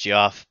mean to cut you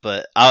off,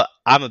 but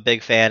I'm a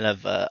big fan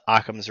of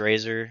Occam's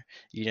razor.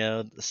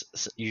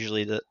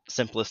 Usually the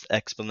simplest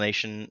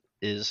explanation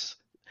is,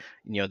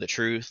 the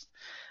truth,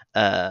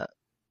 or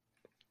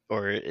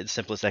the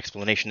simplest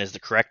explanation is the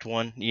correct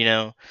one.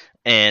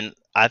 And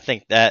I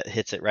think that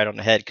hits it right on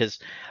the head because,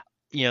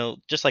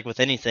 just like with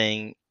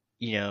anything,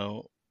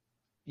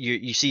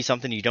 you see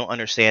something, you don't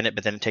understand it,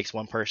 but then it takes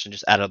one person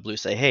just out of the blue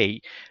say,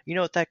 hey, you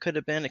know what that could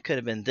have been? It could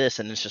have been this,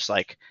 and it's just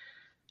like,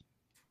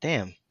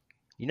 damn.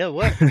 You know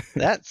what?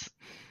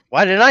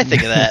 Why didn't I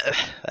think of that?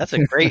 That's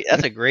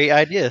a great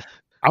idea.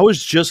 I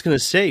was just gonna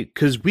say,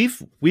 because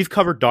we've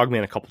covered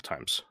Dogman a couple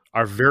times.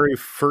 Our very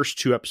first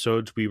 2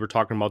 episodes, we were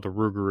talking about the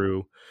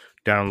Rougarou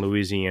down in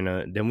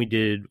Louisiana. Then we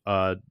did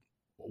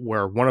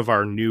where one of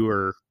our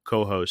newer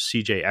co-hosts,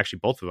 CJ, actually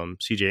both of them,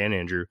 CJ and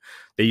Andrew,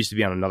 they used to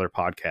be on another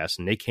podcast,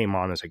 and they came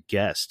on as a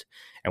guest,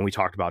 and we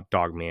talked about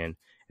Dogman.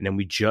 And then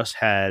we just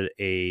had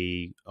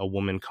a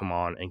woman come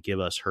on and give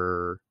us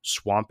her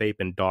Swamp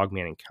Ape and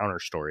Dogman encounter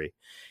story.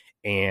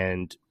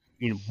 And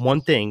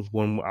one thing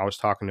when I was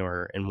talking to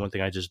her, and one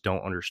thing I just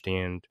don't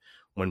understand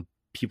when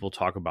people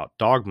talk about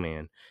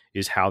Dogman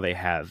is how they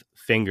have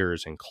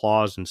fingers and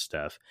claws and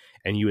stuff.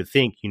 And you would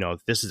think,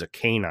 this is a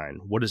canine.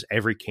 What does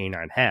every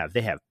canine have?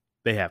 They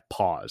have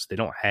paws. They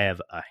don't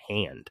have a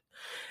hand.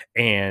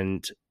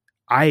 And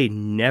I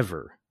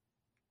never,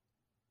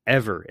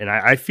 ever, and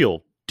I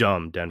feel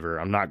dumb, Denver.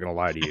 I'm not going to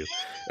lie to you.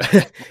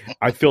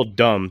 I feel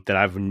dumb that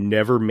I've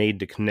never made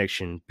the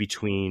connection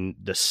between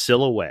the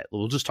silhouette.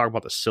 We'll just talk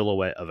about the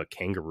silhouette of a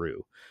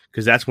kangaroo,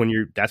 because that's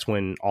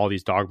when all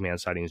these Dogman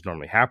sightings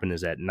normally happen,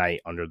 is at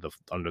night under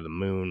the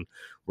moon,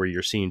 where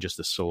you're seeing just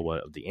the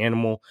silhouette of the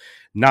animal.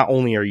 Not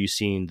only are you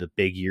seeing the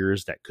big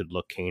ears that could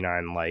look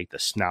canine-like, the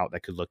snout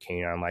that could look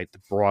canine-like,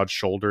 the broad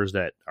shoulders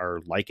that are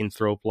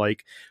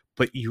lycanthrope-like,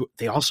 but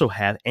they also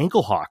have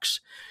ankle hocks,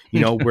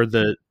 where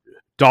the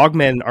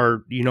Dogmen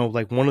are,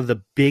 like one of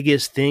the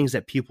biggest things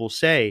that people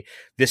say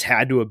this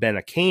had to have been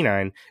a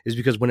canine is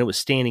because when it was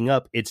standing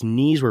up, its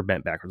knees were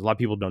bent backwards. A lot of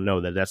people don't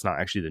know that that's not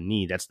actually the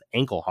knee. That's the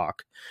ankle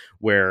hock,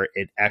 where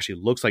it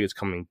actually looks like it's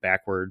coming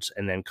backwards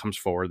and then comes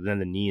forward. And then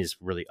the knee is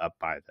really up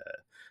by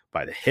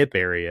the hip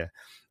area.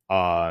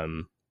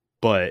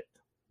 But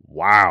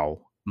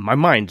wow, my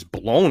mind's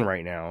blown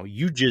right now.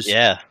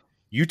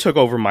 You took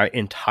over my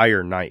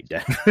entire night,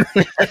 Dan.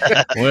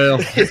 Well,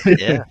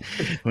 yeah.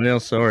 Well,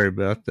 sorry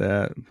about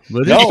that.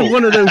 But it's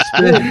one of those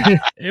things.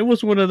 It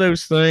was one of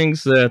those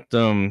things that,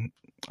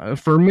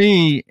 for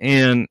me,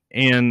 and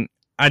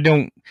I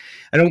don't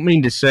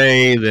mean to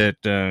say that,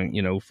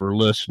 for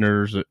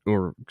listeners,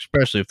 or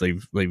especially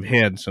if they've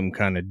had some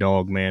kind of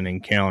Dogman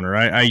encounter,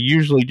 I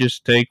usually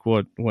just take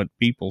what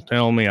people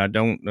tell me. I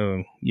don't,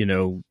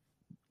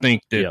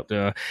 think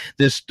that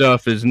this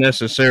stuff is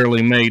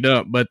necessarily made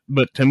up, but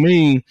to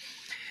me,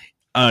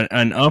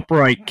 an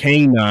upright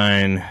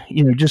canine,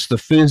 just the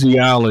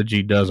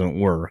physiology doesn't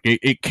work.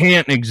 It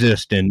can't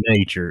exist in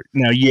nature.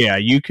 Now, yeah,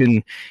 you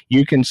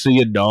can see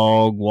a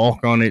dog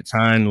walk on its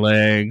hind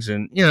legs,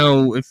 and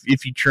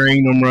if you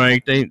train them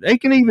right, they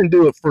can even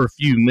do it for a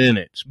few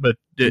minutes. But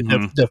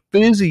the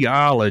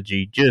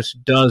physiology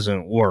just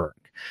doesn't work.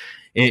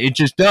 It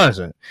just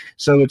doesn't.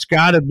 So it's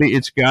got to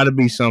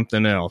be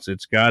something else.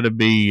 It's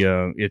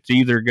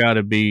either got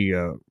to be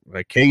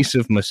a case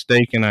of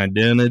mistaken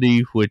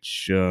identity,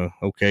 which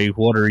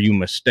what are you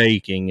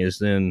mistaking is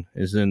then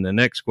the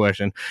next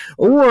question.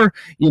 Or,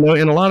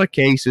 in a lot of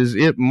cases,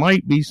 it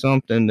might be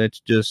something that's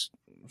just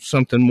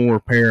something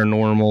more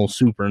paranormal,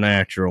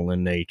 supernatural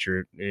in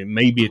nature.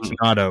 Maybe it's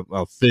not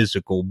a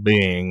physical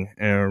being,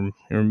 or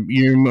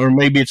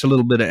maybe it's a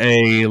little bit of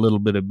A, a little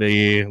bit of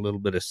B, a little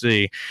bit of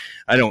C.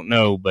 I don't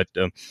know, but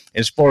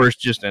as far as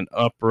just an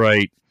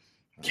upright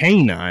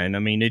canine, I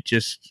mean, it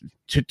just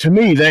to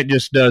me that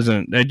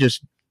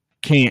just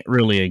can't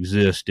really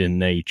exist in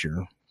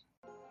nature.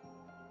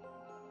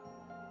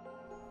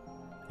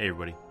 Hey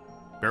everybody,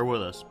 bear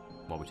with us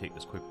while we take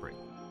this quick break.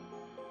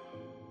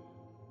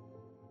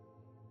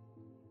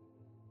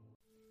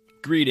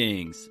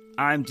 Greetings,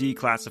 I'm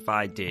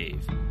Declassified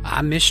Dave.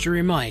 I'm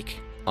Mystery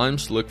Mike. I'm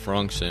Slick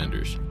Frank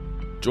Sanders.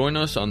 Join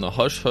us on the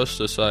Hush Hush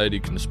Society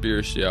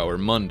Conspiracy Hour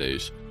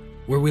Mondays,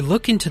 where we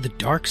look into the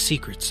dark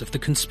secrets of the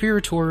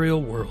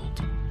conspiratorial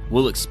world.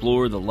 We'll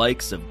explore the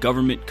likes of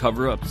government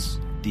cover-ups,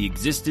 the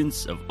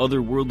existence of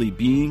otherworldly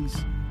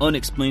beings,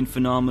 unexplained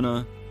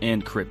phenomena,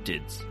 and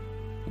cryptids.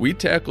 We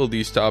tackle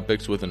these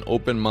topics with an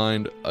open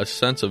mind, a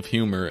sense of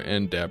humor,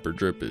 and dapper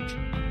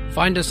drippage.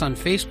 Find us on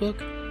Facebook,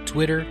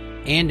 Twitter,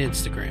 and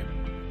Instagram,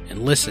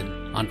 and listen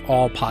on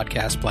all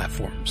podcast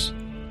platforms.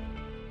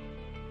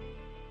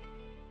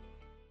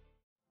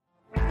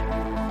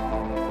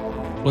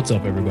 What's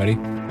up, everybody?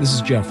 This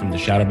is Jeff from the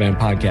Shadowband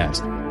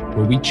Podcast,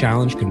 where we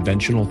challenge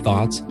conventional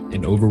thoughts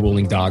and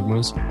overruling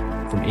dogmas,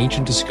 from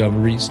ancient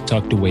discoveries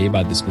tucked away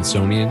by the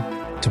Smithsonian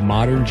to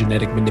modern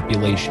genetic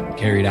manipulation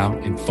carried out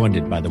and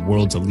funded by the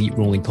world's elite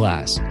ruling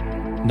class.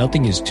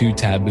 Nothing is too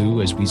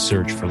taboo as we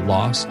search for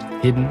lost,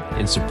 hidden,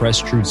 and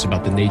suppressed truths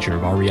about the nature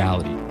of our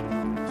reality.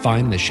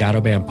 Find the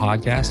Shadowband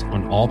Podcast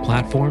on all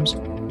platforms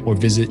or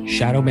visit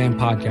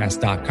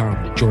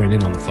shadowbandpodcast.com to join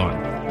in on the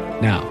fun.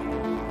 Now,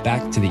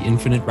 back to the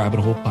Infinite Rabbit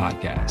Hole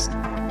Podcast.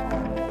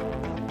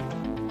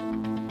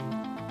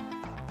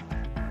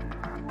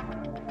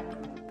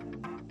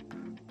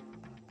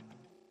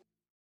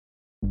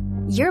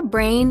 Your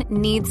brain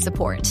needs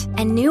support,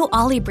 and new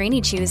Ollie Brainy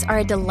Chews are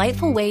a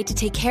delightful way to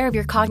take care of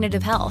your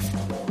cognitive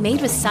health.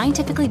 Made with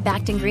scientifically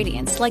backed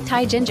ingredients like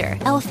Thai ginger,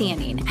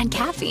 L-theanine, and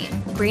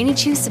caffeine, Brainy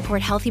Chews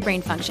support healthy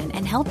brain function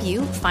and help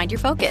you find your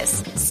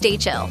focus, stay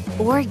chill,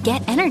 or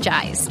get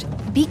energized.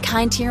 Be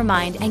kind to your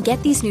mind and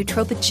get these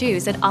nootropic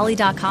chews at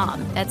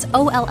ollie.com. That's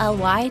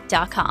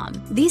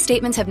OLLY.com. These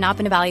statements have not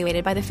been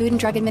evaluated by the Food and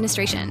Drug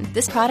Administration.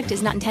 This product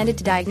is not intended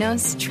to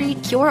diagnose,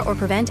 treat, cure, or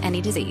prevent any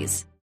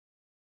disease.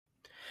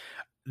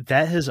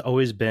 That has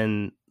always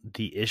been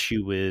the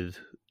issue with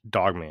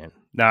Dogman.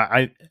 Now,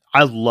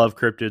 I love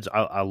cryptids.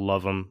 I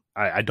love them.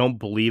 I don't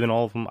believe in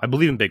all of them. I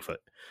believe in Bigfoot.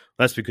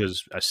 That's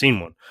because I've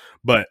seen one.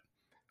 But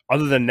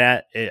other than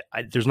that,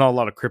 there's not a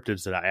lot of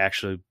cryptids that I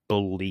actually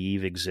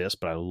believe exist.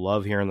 But I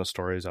love hearing the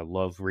stories. I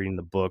love reading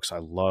the books. I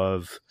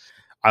love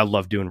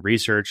doing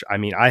research. I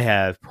mean, I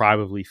have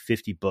probably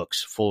 50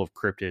 books full of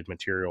cryptid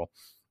material,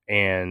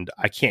 and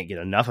I can't get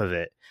enough of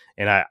it.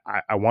 And I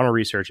want to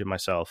research it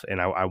myself,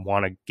 and I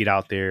want to get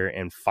out there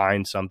and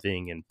find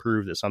something and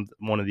prove that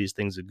one of these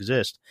things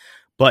exists.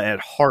 But at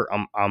heart,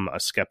 I'm a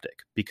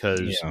skeptic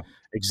because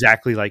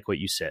exactly like what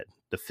you said,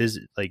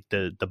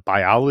 the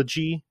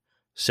biology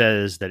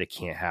says that it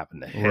can't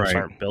happen. The hips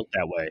aren't built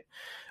that way.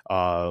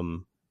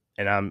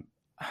 And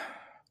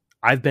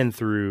I've been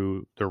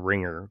through the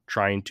ringer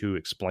trying to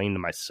explain to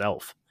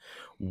myself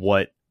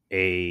what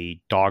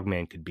a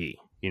dogman could be.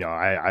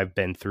 I've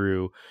been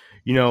through,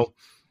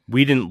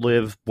 we didn't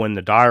live when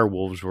the dire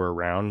wolves were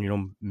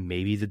around.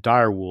 Maybe the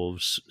dire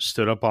wolves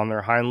stood up on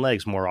their hind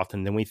legs more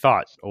often than we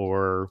thought,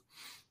 or,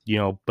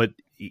 but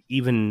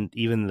even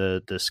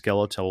the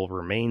skeletal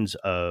remains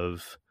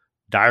of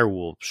dire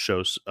wolves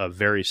shows a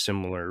very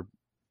similar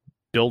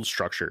build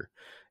structure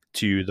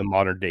to the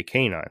modern day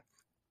canine.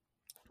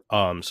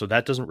 So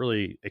that doesn't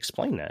really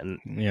explain that. And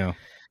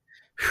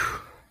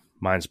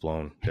mind's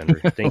blown,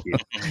 Denver. Thank you.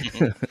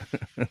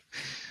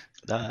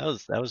 That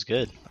was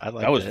good. I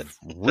like that. Was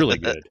really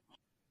good.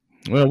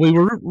 Well, we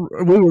were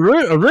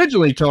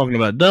originally talking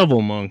about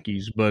devil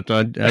monkeys, but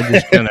I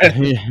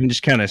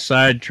just kind of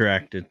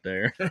sidetracked it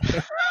there.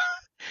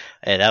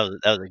 Hey, that was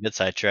a good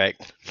sidetrack.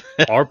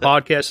 Our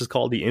podcast is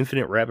called The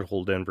Infinite Rabbit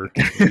Hole, Denver.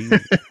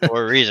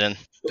 For a reason.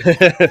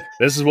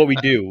 This is what we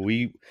do.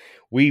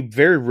 We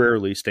very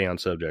rarely stay on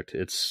subject.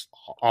 It's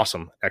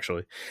awesome,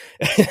 actually.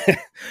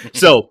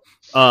 So,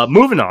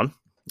 moving on.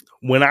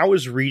 When I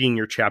was reading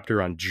your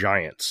chapter on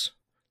giants,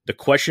 the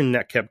question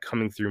that kept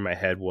coming through my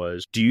head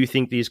was, do you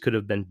think these could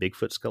have been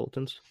Bigfoot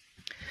skeletons?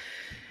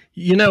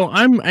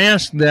 I'm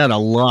asked that a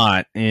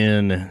lot,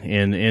 and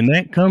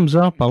that comes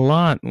up a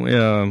lot,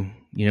 in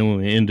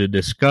the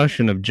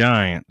discussion of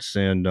giants.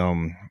 And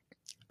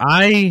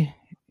I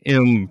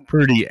am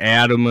pretty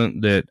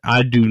adamant that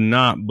I do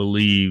not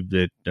believe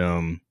that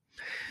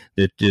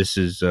this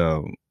is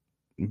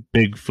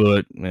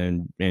Bigfoot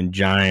and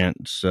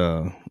giants,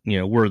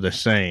 were the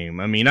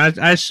same. I mean,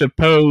 I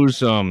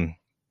suppose that,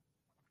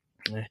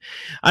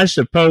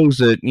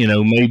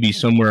 maybe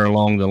somewhere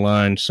along the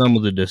line, some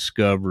of the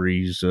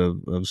discoveries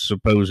of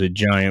supposed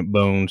giant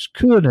bones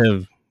could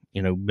have,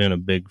 been a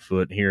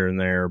Bigfoot here and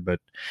there. But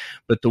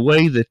the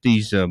way that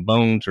these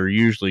bones are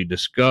usually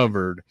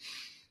discovered,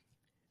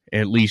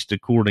 at least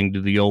according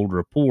to the old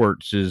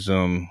reports, is,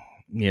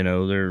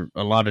 they're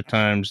a lot of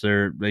times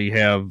they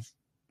have,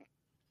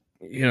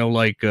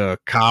 like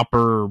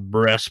copper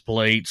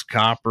breastplates,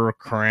 copper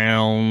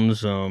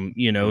crowns.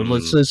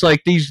 It's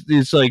like these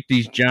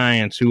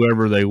giants,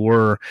 whoever they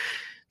were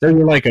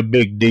like a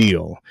big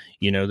deal.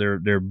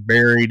 They're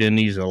buried in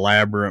these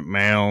elaborate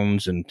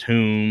mounds and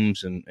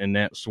tombs and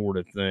that sort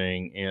of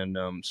thing. And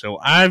so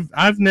I've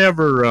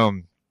never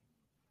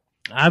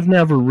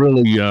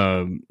really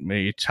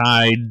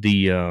tied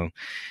the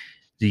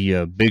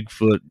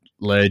Bigfoot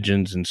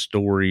legends and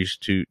stories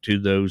to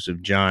those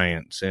of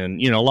giants,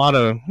 and a lot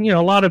of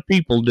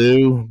people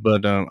do,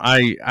 but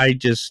I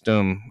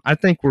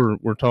think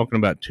we're talking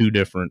about two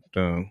different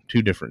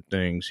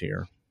things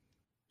here.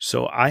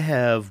 So I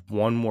have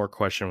one more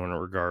question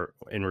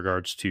in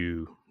regards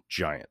to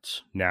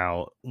giants.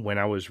 Now, when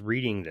I was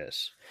reading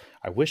this,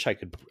 I wish I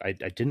could. I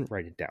didn't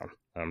write it down.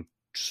 I'm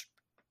just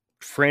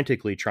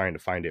frantically trying to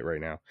find it right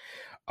now,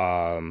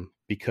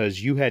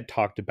 because you had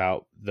talked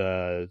about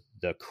the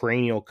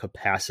cranial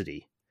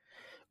capacity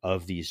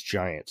of these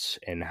giants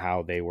and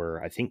how they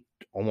were, I think,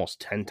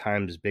 almost 10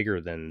 times bigger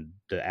than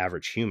the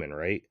average human,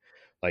 right?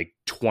 Like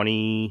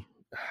 20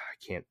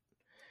 can't.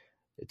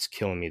 It's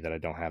killing me that I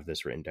don't have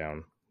this written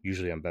down.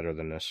 Usually I'm better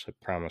than this, I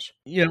promise.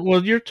 Yeah,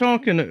 well, you're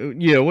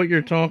talking. Yeah, what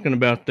you're talking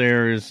about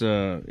there is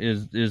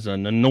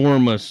an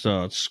enormous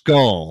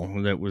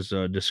skull that was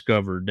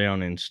discovered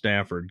down in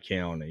Stafford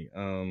County.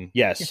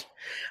 Yes,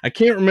 I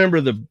can't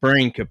remember the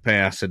brain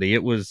capacity.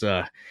 It was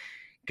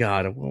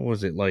God, what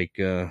was it like?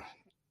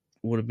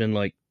 Would have been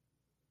like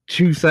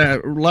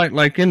 2,000,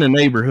 like in the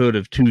neighborhood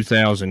of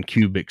 2,000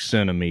 cubic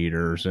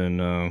centimeters.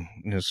 And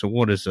so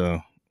what is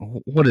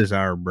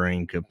our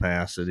brain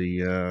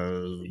capacity?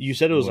 you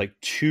said it was like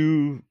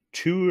 2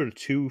 or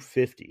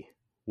 250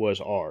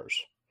 was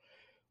ours.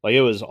 Like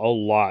it was a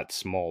lot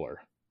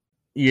smaller.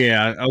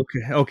 Yeah.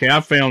 Okay.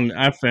 I found.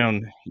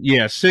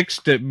 Yeah,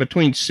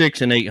 between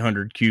 600 and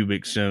 800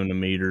 cubic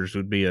centimeters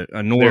would be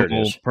a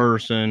normal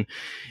person,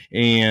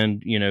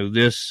 and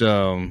this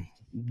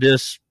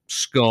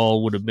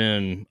skull would have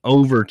been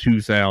over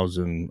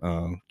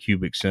 2,000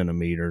 cubic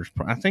centimeters.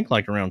 I think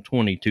like around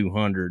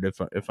 2,200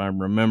 if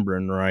I'm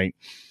remembering right.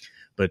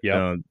 But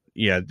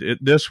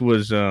this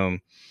was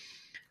an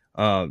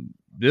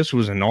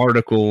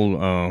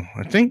article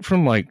I think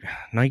from like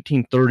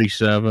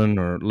 1937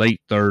 or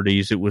late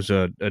 30s. It was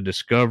a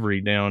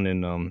discovery down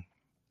in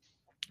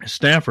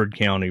Stafford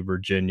County,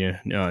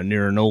 Virginia,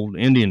 near an old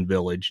Indian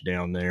village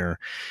down there.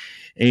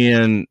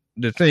 And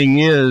the thing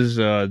is,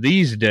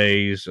 these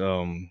days,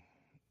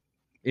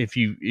 if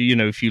you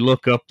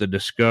look up the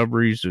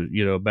discoveries,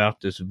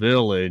 about this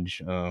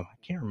village, I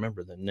can't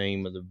remember the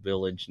name of the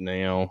village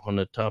now. On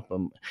the top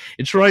of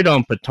it's right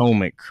on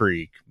Potomac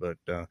Creek, but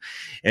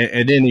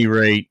at any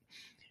rate,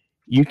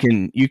 you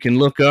can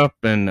look up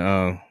and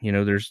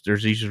there's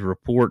these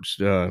reports,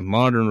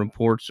 modern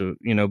reports,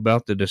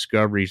 about the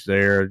discoveries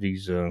there,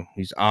 these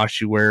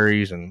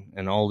ossuaries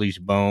and all these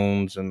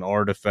bones and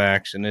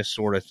artifacts and this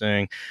sort of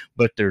thing,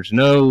 but there's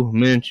no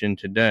mention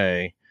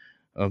today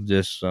of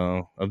this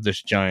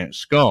giant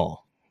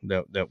skull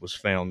that was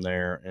found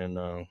there. And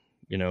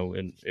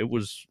and it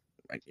was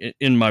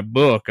in my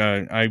book.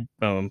 I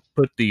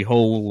put the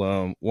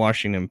whole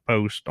Washington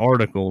Post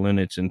article in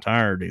its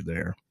entirety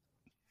there.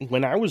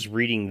 When I was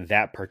reading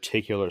that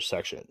particular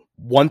section,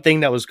 one thing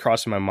that was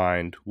crossing my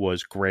mind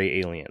was gray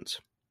aliens.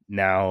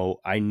 Now,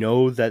 I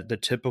know that the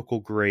typical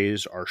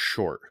grays are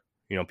short.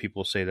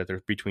 People say that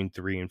they're between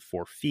 3 and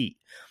 4 feet.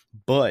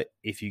 But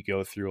if you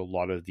go through a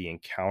lot of the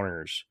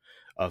encounters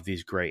of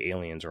these gray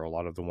aliens, or a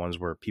lot of the ones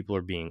where people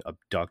are being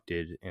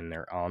abducted and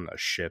they're on a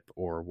ship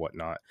or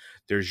whatnot,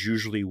 there's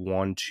usually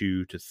 1,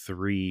 2 to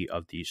 3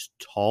 of these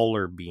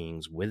taller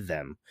beings with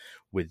them,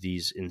 with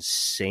these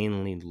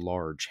insanely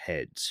large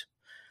heads.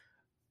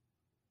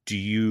 Do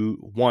you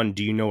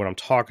know what I'm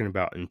talking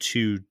about? And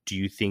 2, do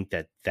you think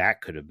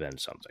that could have been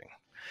something?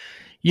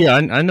 Yeah,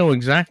 I know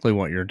exactly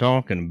what you're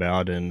talking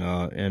about, and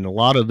a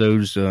lot of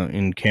those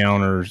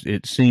encounters,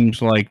 it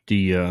seems like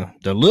the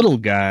little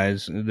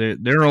guys,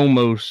 they're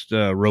almost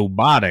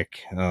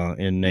robotic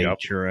in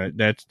nature.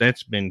 Yep.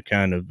 That's been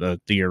kind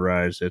of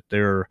theorized, that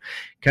they're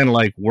kind of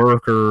like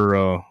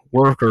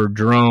worker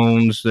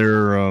drones.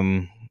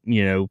 They're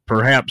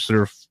perhaps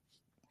they're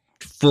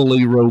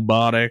fully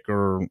robotic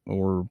or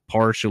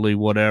partially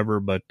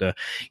whatever, but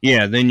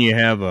then you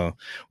have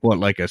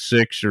like a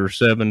 6 or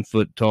 7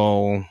 foot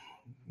tall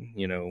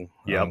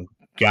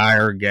guy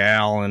or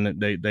gal,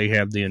 and they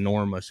have the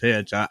enormous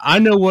heads. I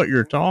know what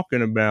you're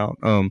talking about.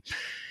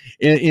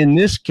 In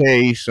this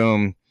case,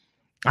 I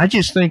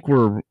just think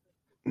we're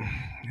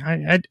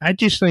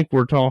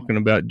talking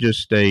about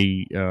just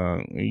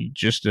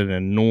an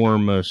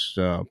enormous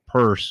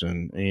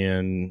person,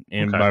 and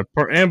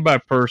okay. by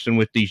person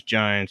with these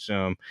giants,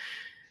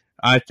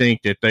 I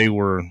think that they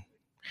were.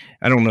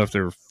 I don't know if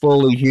they're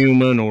fully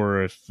human,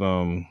 or if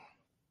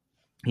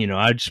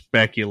I'd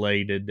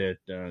speculated that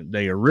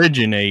they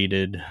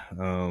originated,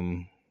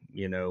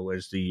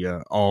 as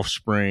the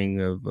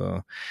offspring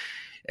of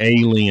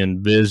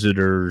alien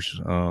visitors,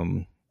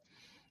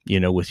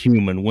 with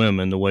human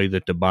women, the way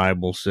that the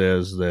Bible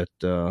says that,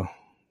 the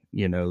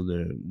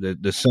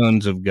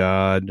sons of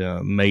God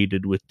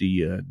mated with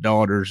the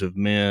daughters of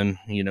men,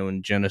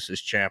 in Genesis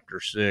chapter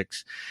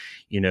 6,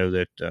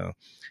 that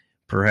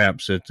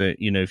perhaps that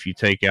if you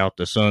take out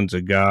the sons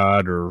of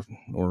God or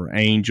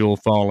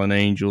fallen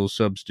angels,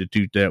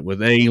 substitute that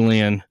with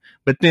alien.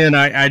 But then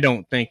I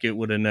don't think it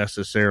would have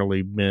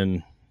necessarily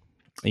been,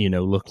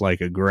 looked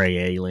like a gray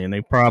alien. They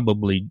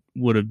probably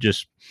would have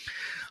just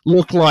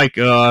looked like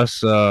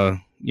us,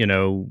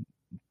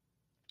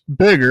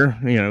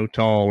 bigger,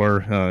 taller,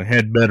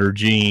 had better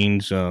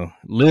genes,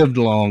 lived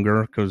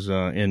longer, because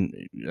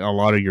in a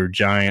lot of your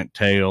giant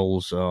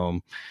tales,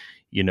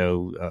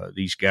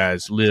 these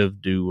guys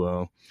live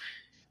to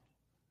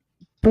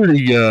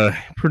pretty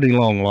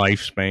long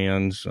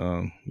lifespans,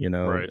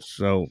 Right.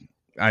 So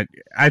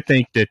I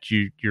think that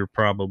you're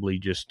probably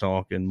just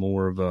talking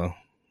more of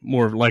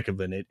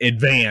an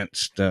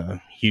advanced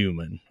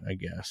human, I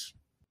guess.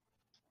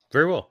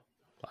 Very well.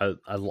 I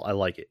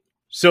like it.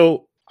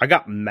 So I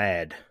got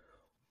mad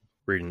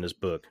reading this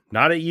book,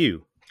 not at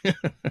you,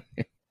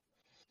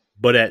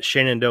 but at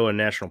Shenandoah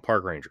National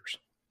Park Rangers.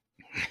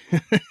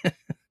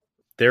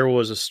 There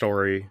was a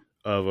story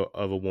of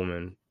a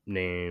woman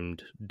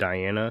named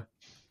Diana.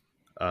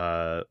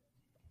 I'm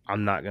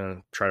not going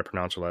to try to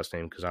pronounce her last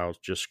name because I'll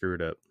just screw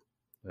it up.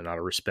 And out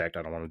of respect,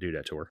 I don't want to do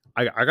that to her.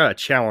 I got a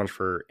challenge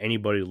for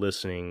anybody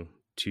listening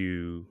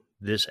to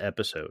this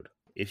episode.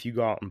 If you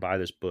go out and buy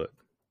this book,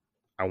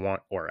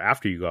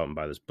 after you go out and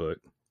buy this book,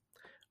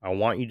 I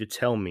want you to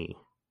tell me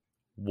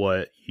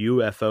what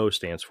UFO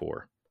stands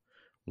for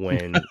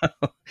when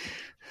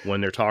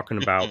they're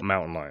talking about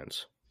mountain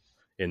lions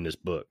in this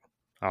book.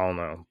 I don't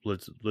know.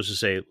 Let's just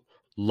say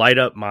light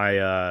up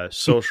my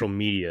social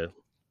media,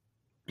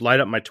 light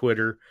up my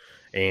Twitter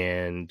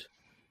and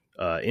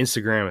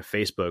Instagram and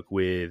Facebook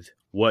with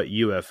what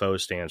UFO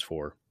stands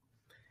for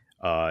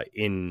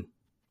in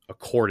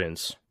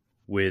accordance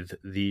with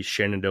the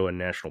Shenandoah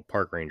National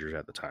Park Rangers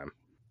at the time.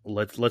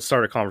 Let's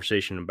start a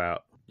conversation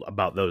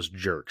about those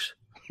jerks.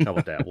 How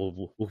about that?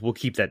 We'll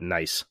keep that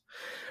nice.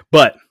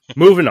 But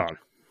moving on.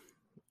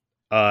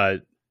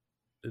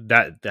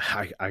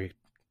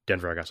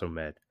 Denver, I got so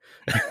mad.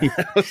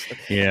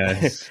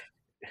 Yeah.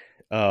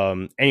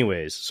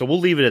 Anyways, so we'll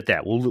leave it at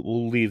that.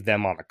 We'll leave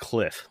them on a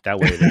cliff. That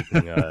way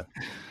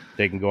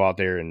they can go out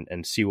there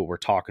and see what we're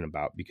talking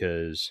about,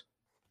 because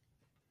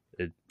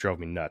it drove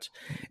me nuts.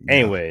 Yeah.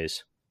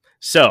 Anyways,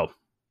 so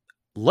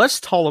let's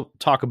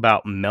talk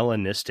about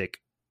melanistic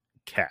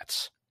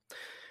cats,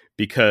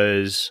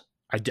 because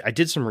I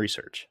did some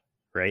research,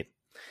 right?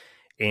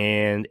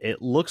 And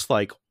it looks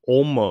like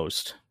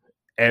almost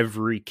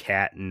every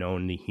cat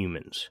known to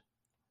humans,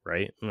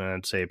 right?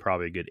 I'd say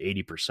probably a good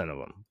 80% of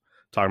them.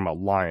 Talking about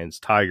lions,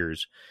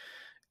 tigers,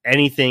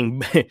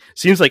 anything,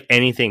 seems like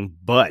anything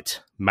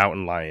but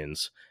mountain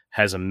lions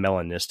has a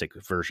melanistic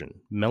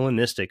version.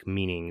 Melanistic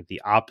meaning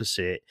the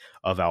opposite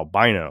of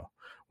albino,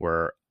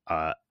 where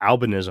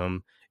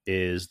albinism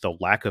is the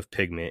lack of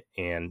pigment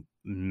and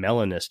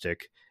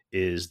melanistic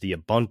is the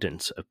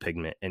abundance of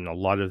pigment. And a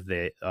lot of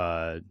the,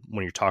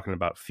 when you're talking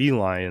about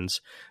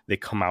felines, they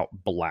come out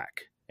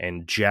black.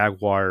 And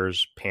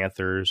jaguars,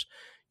 panthers,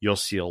 you'll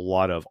see a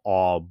lot of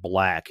all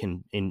black.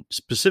 And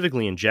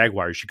specifically in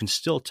jaguars, you can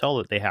still tell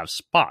that they have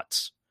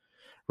spots,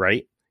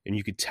 right? And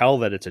you can tell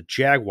that it's a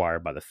jaguar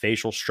by the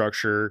facial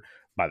structure,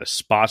 by the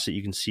spots that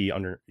you can see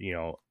under,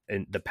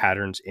 and the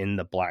patterns in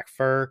the black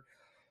fur.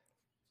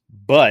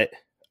 But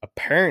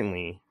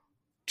apparently,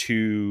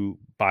 to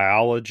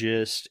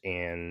biologists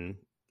and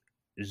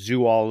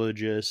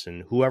zoologists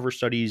and whoever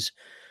studies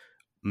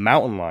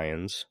mountain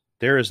lions,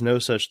 there is no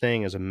such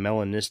thing as a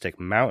melanistic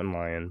mountain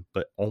lion,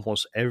 but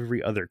almost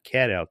every other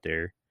cat out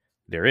there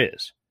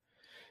is.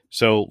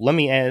 So let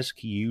me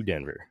ask you,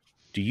 Denver,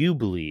 do you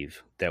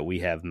believe that we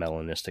have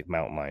melanistic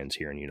mountain lions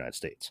here in the United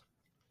States?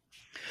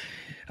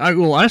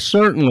 I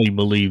certainly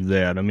believe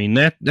that. I mean,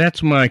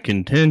 that's my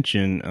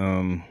contention.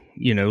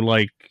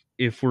 Like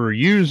if we're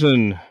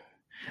using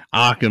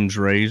Occam's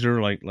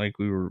razor, like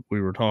we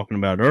were talking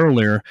about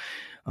earlier,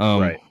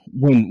 right.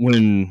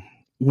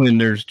 When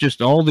there's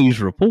just all these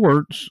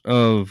reports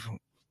of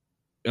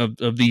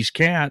these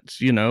cats,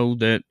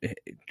 that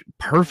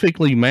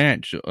perfectly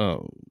match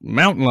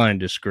mountain lion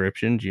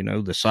descriptions,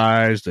 the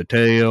size, the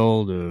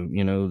tail,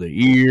 the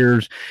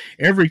ears,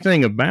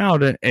 everything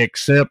about it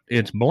except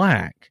it's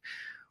black.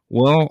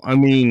 Well, I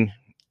mean,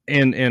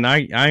 and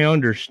I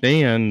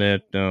understand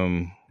that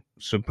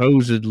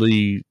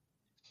supposedly,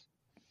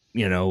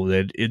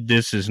 that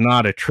this is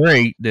not a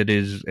trait that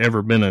has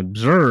ever been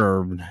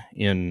observed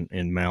in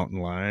mountain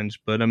lions.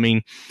 But I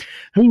mean,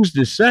 who's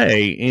to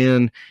say?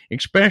 And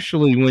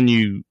especially when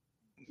you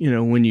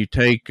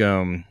take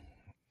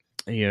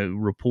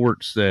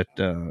reports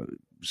that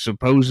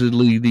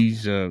supposedly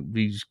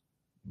these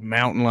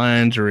mountain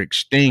lions are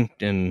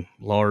extinct in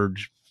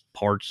large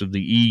parts of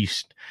the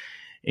East,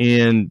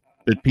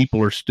 but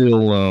people are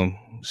still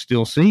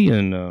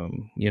seeing,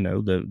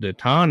 the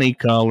tawny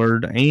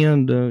colored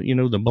and,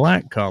 the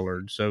black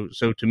colored. So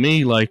to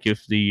me, like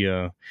if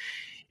your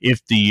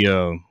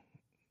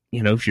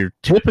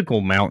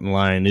typical mountain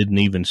lion isn't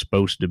even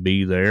supposed to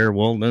be there,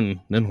 well,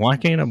 then why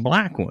can't a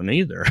black one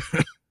either?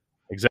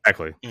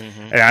 Exactly.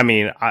 Mm-hmm. I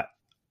mean,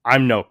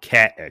 I'm no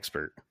cat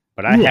expert,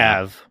 but I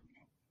have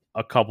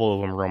a couple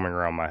of them roaming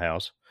around my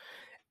house.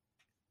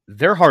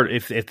 They're hard.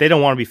 If they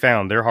don't want to be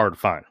found, they're hard to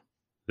find.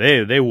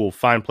 They will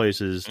find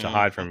places to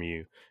hide from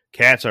you.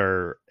 Cats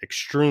are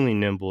extremely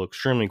nimble,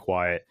 extremely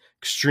quiet,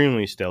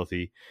 extremely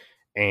stealthy.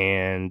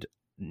 And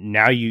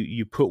now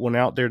you put one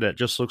out there that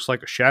just looks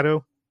like a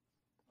shadow.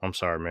 I'm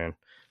sorry, man.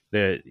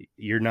 That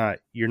you're not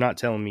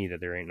telling me that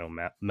there ain't no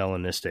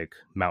melanistic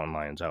mountain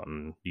lions out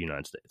in the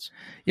United States.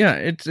 Yeah,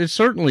 it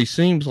certainly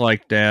seems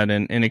like that,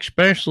 and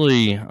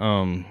especially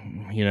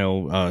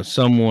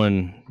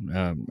someone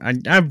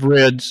I've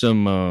read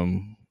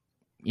some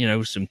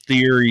some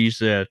theories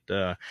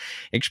that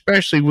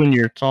especially when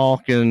you're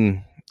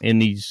talking in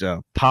these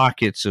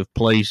pockets of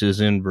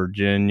places in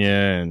Virginia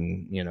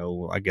and,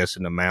 I guess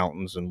in the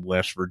mountains in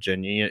West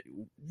Virginia,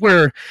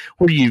 where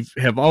you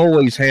have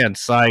always had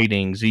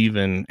sightings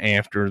even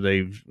after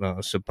they've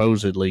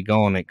supposedly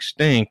gone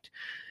extinct,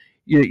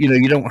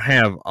 you don't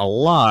have a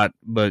lot,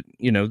 but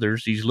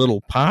there's these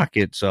little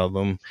pockets of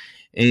them,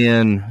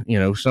 and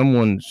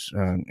someone's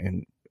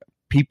and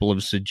people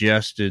have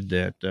suggested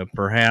that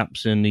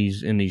perhaps in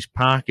these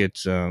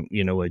pockets, a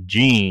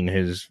gene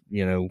has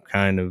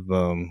kind of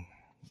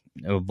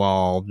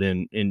evolved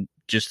in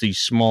just these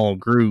small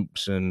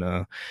groups,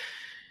 and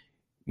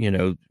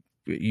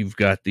you've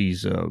got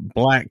these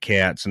black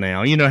cats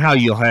now. You know how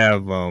you'll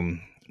have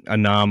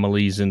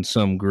anomalies in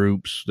some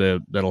groups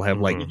that'll have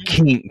like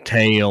kink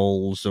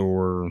tails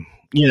or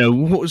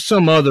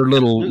some other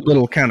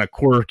little kind of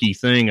quirky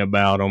thing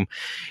about them.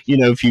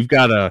 If you've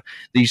got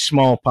these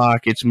small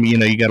pockets,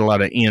 you got a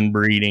lot of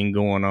inbreeding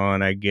going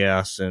on, I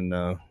guess, and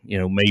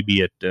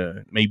maybe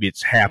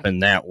it's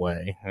happened that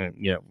way.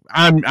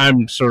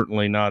 I'm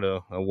certainly not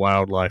a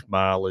wildlife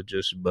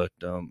biologist, but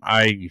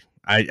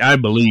I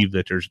believe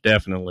that there's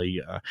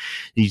definitely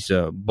these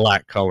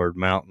black colored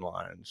mountain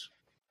lions.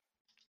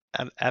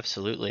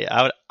 Absolutely.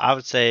 I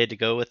would say, to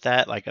go with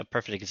that, like a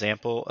perfect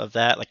example of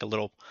that, like a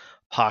little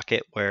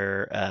pocket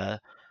where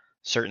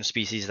certain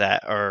species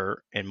that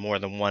are in more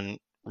than one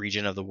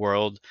region of the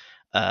world,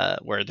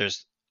 where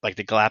there's like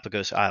the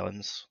Galapagos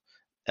Islands,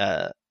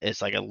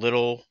 it's like a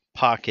little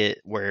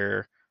pocket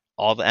where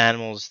all the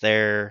animals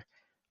there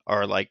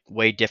are like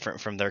way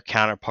different from their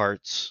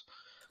counterparts,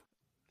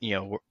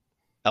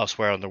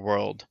 elsewhere in the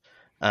world.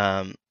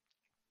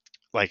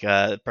 Like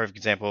a perfect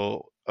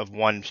example of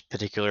one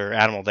particular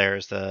animal there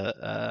is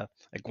the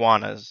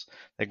iguanas.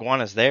 The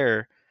iguanas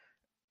there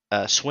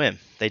swim.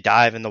 They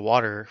dive in the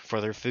water for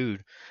their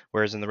food,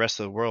 whereas in the rest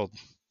of the world,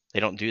 they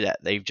don't do that.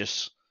 They've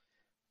just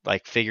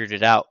like figured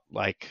it out,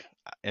 like,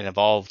 and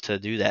evolved to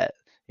do that.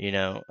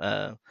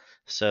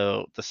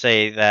 So to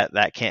say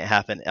that can't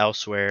happen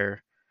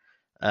elsewhere,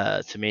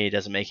 to me,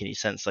 doesn't make any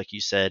sense, like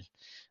you said.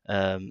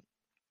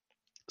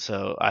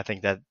 So I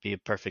think that'd be a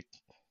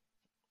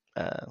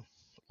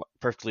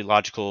perfectly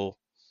logical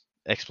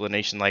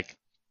explanation, like,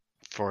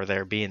 for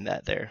there being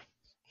that there.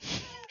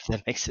 If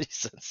that makes any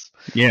sense.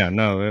 Yeah,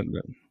 no.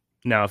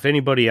 Now, if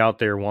anybody out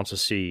there wants to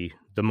see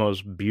the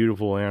most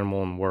beautiful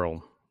animal in the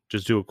world,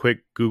 just do a quick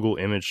Google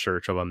image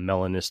search of a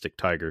melanistic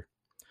tiger.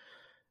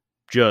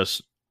 They're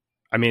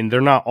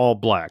not all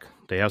black.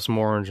 They have some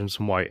orange and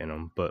some white in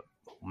them, but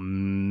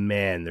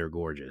man, they're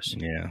gorgeous.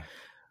 Yeah.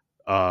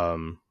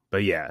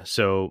 But yeah,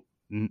 so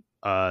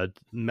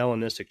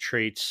melanistic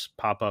traits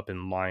pop up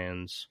in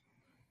lions,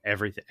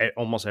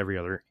 almost every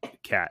other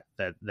cat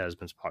that has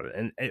been spotted,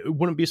 and I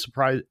wouldn't be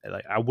surprised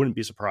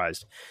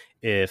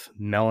if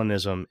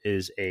melanism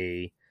is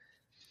a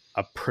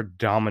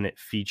predominant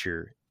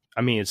feature.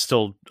 I mean, it's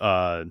still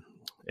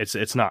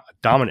it's not a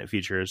dominant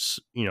feature. It's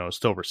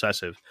still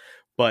recessive,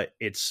 but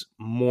it's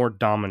more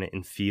dominant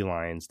in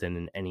felines than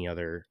in any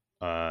other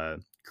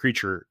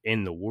creature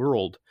in the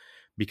world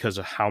because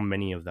of how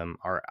many of them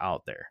are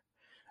out there.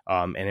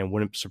 And it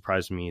wouldn't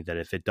surprise me that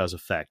if it does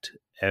affect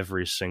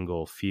every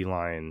single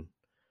feline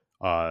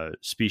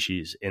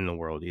species in the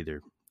world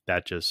either,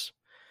 that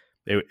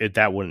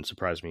wouldn't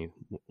surprise me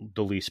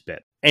the least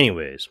bit.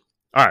 Anyways,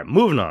 all right,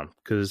 moving on,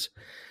 because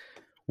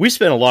we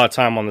spent a lot of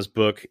time on this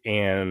book,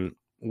 and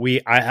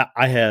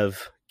I have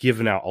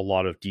given out a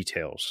lot of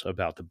details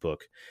about the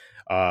book.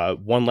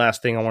 One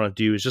last thing I want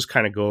to do is just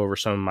kind of go over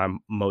some of my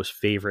most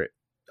favorite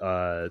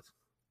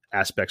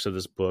aspects of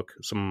this book,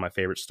 some of my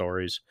favorite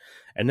stories,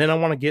 and then I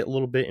want to get a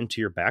little bit into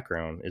your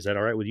background. Is that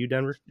all right with you,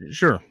 Denver?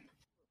 Sure.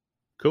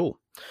 Cool.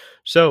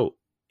 So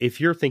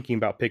if you're thinking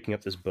about picking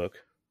up this book,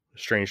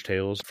 Strange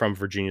Tales from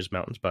Virginia's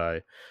Mountains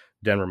by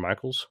Denver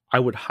Michaels, I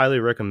would highly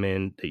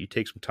recommend that you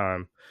take some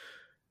time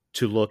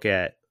to look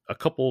at a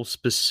couple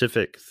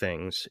specific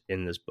things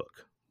in this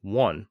book.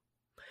 One,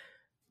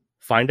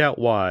 find out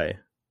why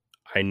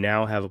I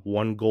now have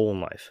one goal in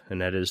life, and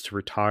that is to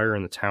retire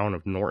in the town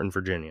of Norton,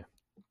 Virginia.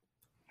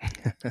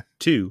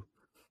 2,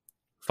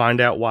 find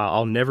out why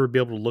I'll never be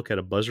able to look at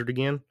a buzzard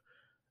again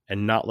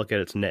and not look at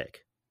its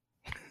neck.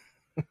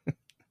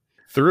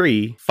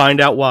 3,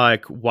 find out why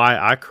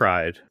I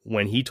cried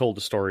when he told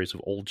the stories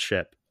of Old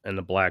Shep and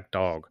the black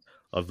dog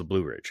of the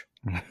Blue Ridge.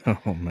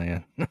 Oh,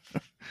 man.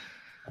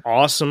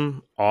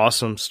 Awesome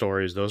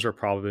stories. Those are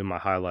probably my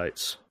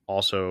highlights.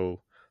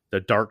 Also,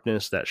 the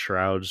darkness that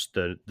shrouds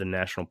the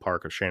National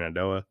Park of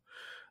Shenandoah.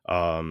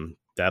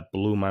 That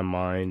blew my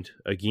mind.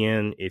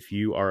 Again, if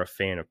you are a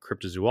fan of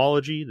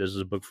cryptozoology, this is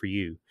a book for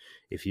you.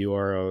 If you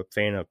are a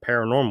fan of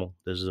paranormal,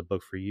 this is a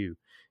book for you.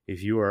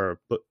 If you are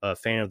a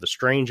fan of the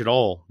strange at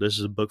all, this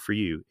is a book for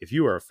you. If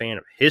you are a fan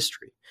of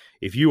history,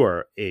 if you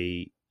are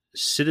a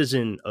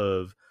citizen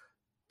of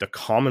the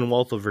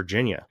Commonwealth of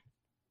Virginia,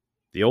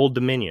 the Old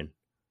Dominion,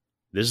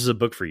 this is a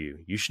book for you.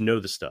 You should know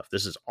this stuff.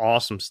 This is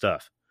awesome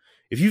stuff.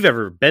 If you've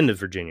ever been to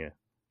Virginia,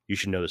 you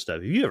should know this stuff.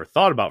 If you ever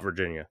thought about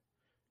Virginia,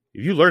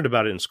 if you learned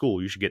about it in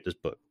school, you should get this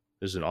book.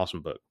 This is an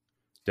awesome book.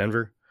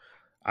 Denver,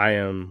 I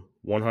am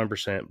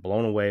 100%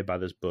 blown away by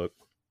this book.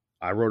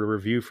 I wrote a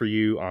review for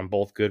you on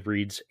both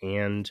Goodreads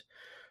and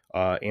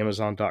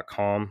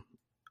Amazon.com.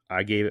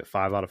 I gave it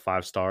 5 out of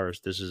 5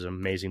 stars. This is an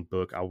amazing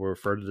book. I will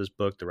refer to this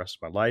book the rest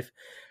of my life.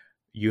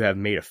 You have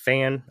made a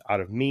fan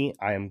out of me.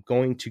 I am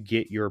going to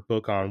get your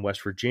book on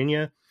West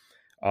Virginia.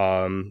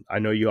 I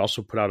know you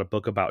also put out a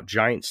book about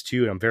giants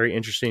too, and I'm very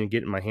interested in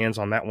getting my hands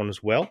on that one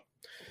as well.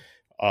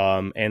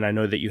 And I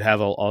know that you have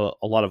a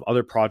lot of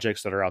other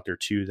projects that are out there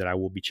too that I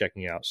will be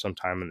checking out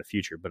sometime in the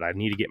future, but I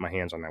need to get my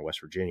hands on that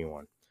West Virginia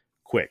one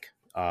quick.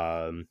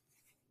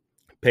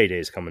 Payday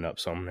is coming up,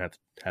 so I'm gonna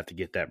have to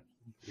get that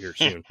here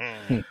soon.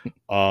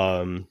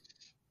 But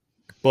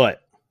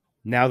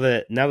now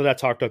that I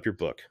talked up your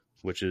book,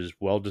 which is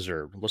well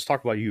deserved, let's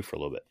talk about you for a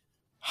little bit.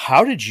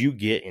 How did you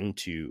get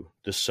into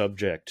the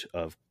subjects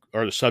of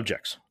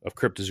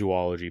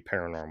cryptozoology,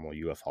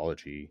 paranormal,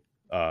 ufology,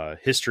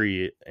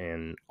 history,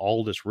 and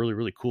all this really,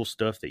 really cool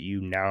stuff that you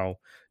now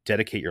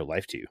dedicate your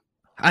life to?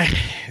 I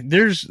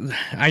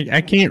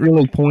can't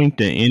really point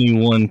to any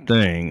one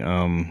thing.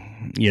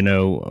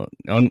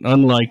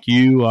 Unlike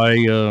you,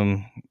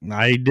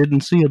 I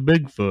didn't see a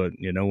Bigfoot,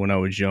 when I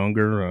was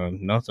younger,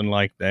 nothing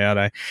like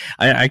that.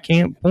 I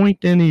can't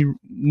point to any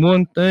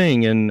one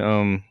thing.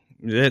 And,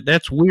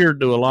 that's weird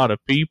to a lot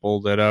of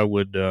people that I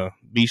would,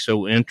 be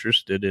so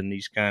interested in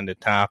these kind of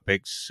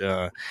topics,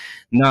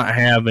 not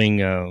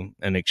having,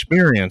 an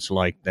experience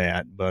like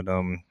that. But,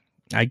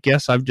 I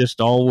guess I've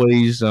just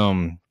always,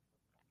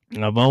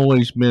 I've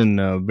always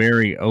been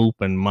very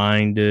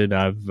open-minded.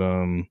 I've,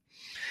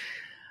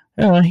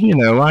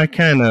 I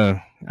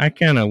kind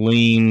of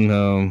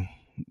lean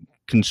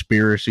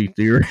conspiracy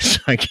theorists,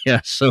 I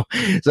guess. So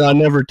I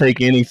never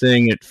take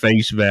anything at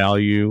face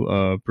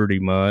value, pretty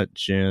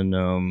much. And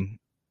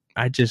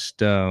I've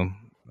just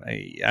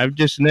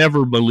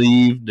never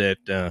believed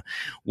that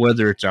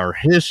whether it's our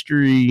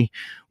history,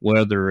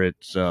 whether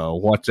it's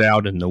what's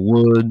out in the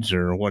woods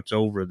or what's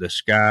over the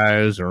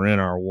skies or in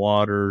our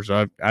waters,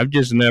 I've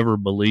just never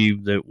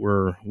believed that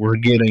we're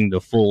getting the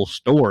full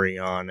story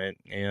on it.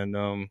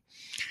 And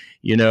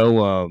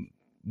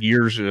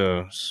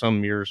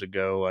some years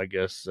ago, I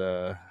guess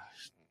around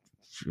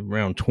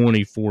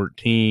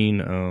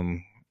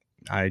 2014,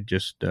 I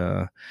just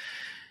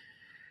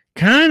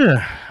kind of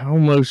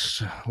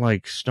almost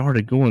like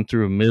started going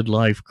through a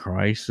midlife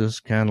crisis,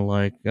 kind of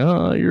like,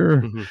 oh,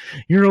 you're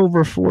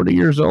over 40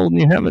 years old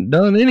and you haven't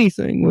done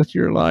anything with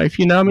your life.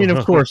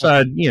 Of course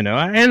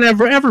and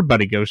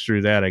everybody goes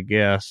through that, I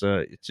guess.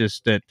 It's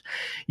just that,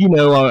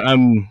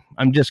 I'm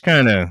just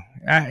kind of,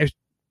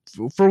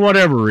 for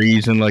whatever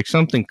reason, like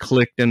something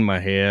clicked in my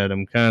head.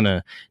 I'm kind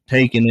of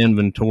taking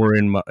inventory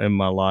in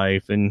my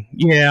life, and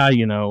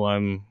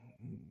I'm,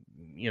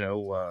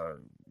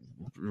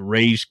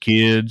 raise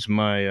kids.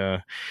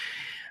 I'm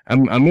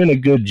in a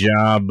good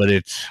job, but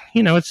it's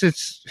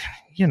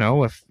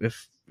if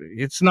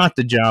it's not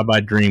the job I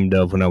dreamed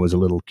of when I was a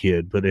little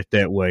kid, put it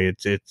that way.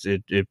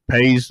 It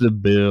pays the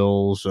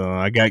bills.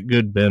 I got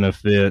good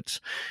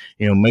benefits,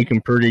 making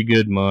pretty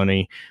good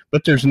money,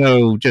 but there's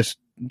no just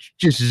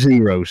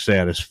zero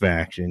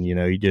satisfaction.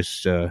 You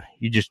just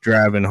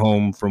driving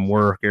home from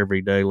work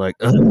every day like,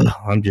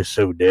 I'm just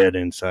so dead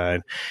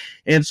inside.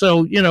 And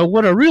so,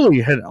 what I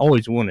really had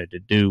always wanted to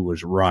do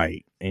was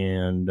write.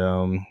 And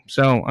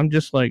so I'm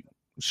just like,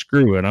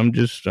 screw it. I'm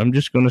just going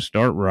to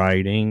start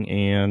writing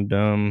and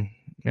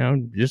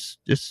just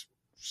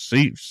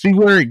see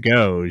where it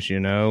goes,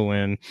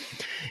 and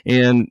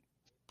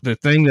the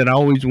thing that I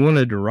always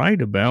wanted to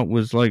write about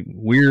was like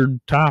weird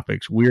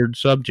topics, weird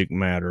subject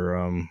matter.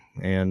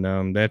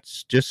 And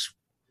that's just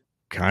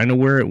kind of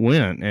where it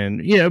went.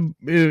 And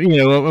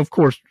of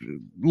course,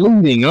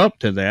 leading up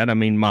to that, I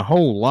mean, my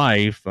whole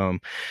life, my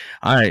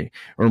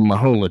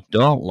whole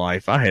adult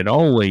life, I had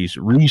always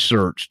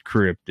researched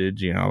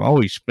cryptids. I've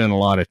always spent a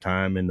lot of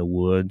time in the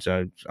woods.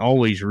 I was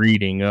always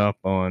reading up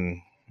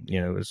on,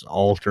 this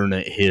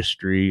alternate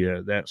history,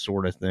 that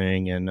sort of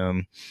thing.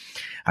 And,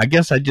 I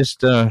guess I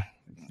just,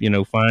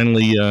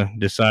 finally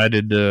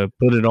decided to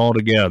put it all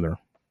together.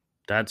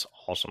 That's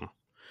awesome.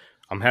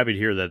 I'm happy to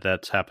hear that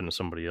that's happened to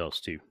somebody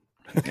else too.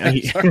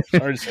 Sorry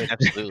to say.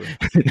 Absolutely.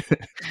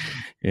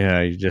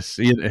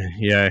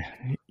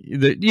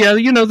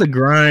 The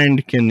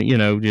grind can,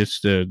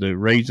 just the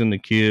raising the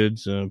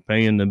kids,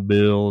 paying the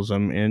bills.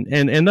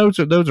 And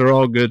those are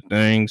all good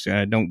things.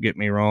 Don't get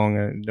me wrong.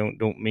 I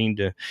don't mean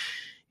to,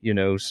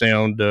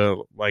 sound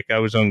like I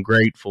was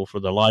ungrateful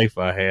for the life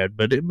I had,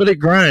 but it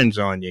grinds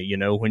on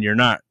you, when you're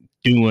not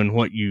doing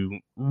what you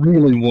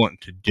really want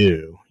to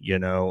do,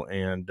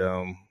 and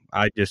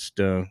I just,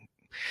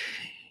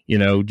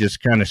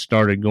 just kind of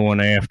started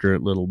going after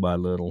it little by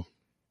little.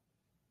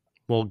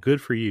 Well,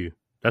 good for you.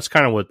 That's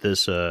kind of what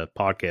this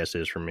podcast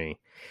is for me.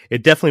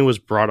 It definitely was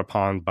brought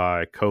upon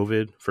by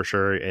COVID, for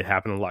sure. It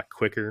happened a lot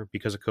quicker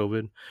because of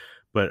COVID,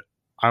 but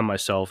I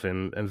myself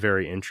am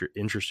very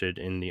interested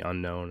in the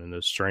unknown and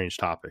those strange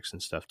topics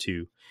and stuff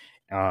too.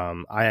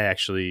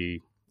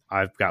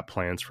 I've got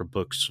plans for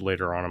books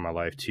later on in my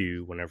life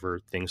too,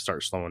 whenever things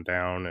start slowing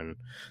down and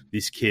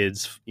these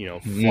kids,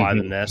 fly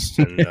the nest,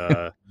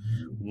 and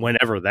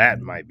whenever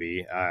that might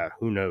be,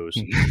 who knows?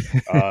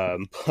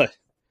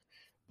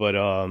 But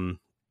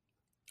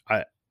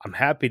I'm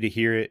happy to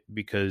hear it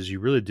because you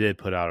really did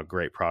put out a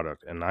great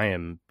product, and I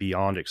am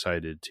beyond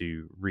excited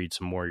to read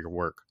some more of your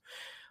work.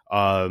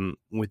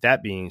 With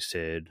that being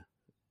said,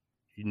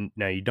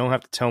 now you don't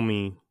have to tell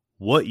me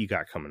what you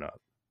got coming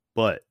up,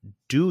 but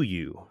do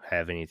you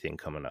have anything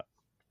coming up?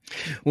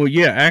 Well,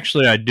 yeah,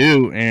 actually I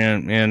do,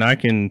 and I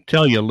can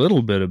tell you a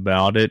little bit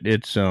about it.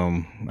 It's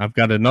I've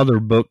got another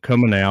book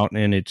coming out,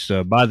 and it's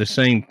by the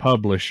same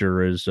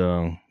publisher as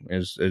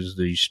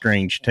the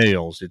Strange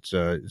Tales.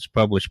 It's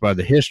published by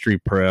the History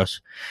Press.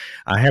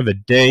 I have a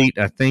date.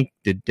 I think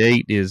the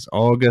date is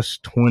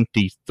August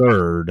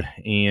 23rd,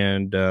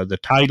 and the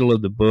title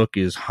of the book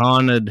is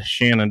Haunted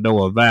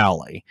Shenandoah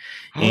Valley,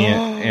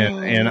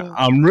 and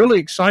I'm really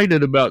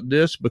excited about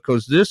this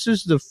because this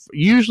is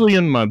usually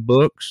in my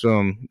books,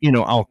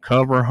 I'll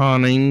cover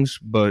hauntings,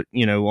 but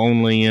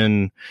only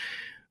in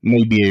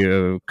maybe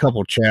a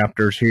couple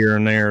chapters here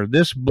and there.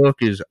 This book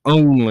is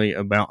only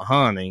about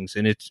hauntings,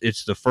 and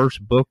it's the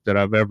first book that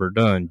I've ever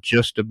done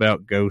just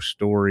about ghost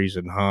stories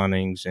and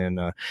hauntings, and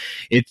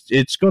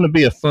it's going to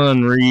be a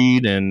fun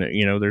read, and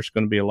there's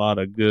going to be a lot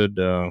of good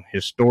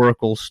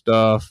historical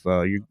stuff.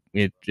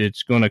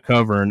 It's going to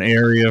cover an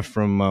area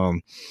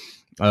from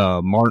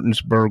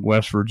Martinsburg,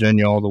 West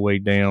Virginia, all the way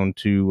down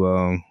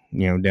to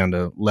down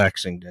to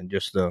Lexington.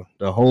 Just the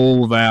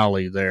whole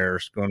valley there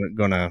is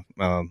gonna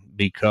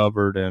be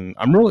covered, and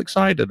I'm real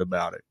excited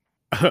about it.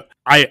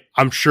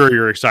 I'm sure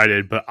you're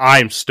excited, but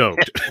I'm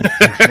stoked.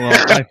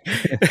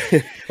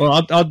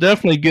 I'll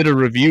definitely get a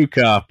review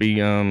copy,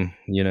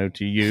 to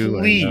you.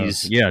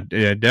 Please. And,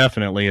 yeah,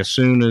 definitely. As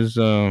soon as,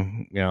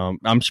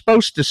 I'm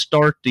supposed to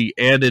start the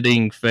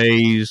editing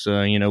phase,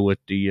 with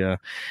the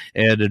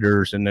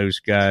editors and those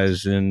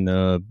guys in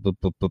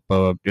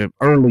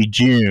early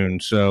June.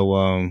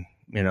 So,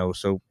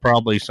 so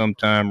probably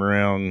sometime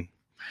around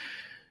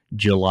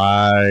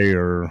July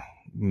or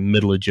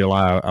middle of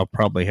July, I'll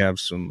probably have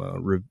some, a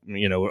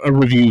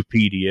review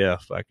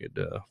PDF I could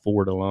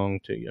forward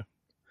along to you.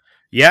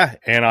 Yeah,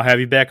 and I'll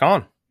have you back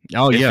on.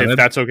 Oh, yeah. If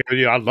that's okay with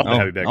you, I'd love to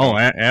have you back on.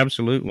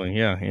 Absolutely.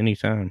 Yeah,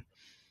 anytime.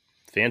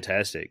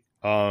 Fantastic.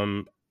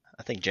 I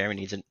think Jeremy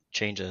needs to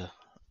change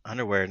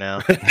underwear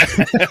now.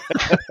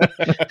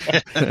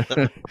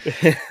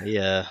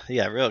 Yeah,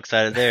 real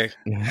excited there.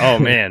 Oh,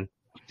 man.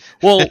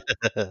 Well,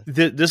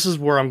 this is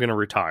where I'm going to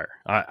retire.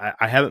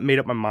 I haven't made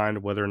up my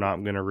mind whether or not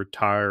I'm going to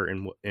retire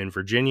in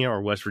Virginia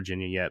or West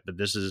Virginia yet, but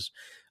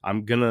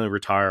I'm going to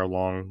retire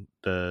along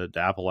the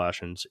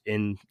Appalachians.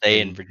 Stay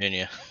in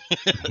Virginia.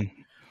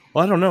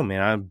 Well, I don't know,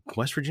 man.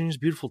 West Virginia is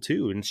beautiful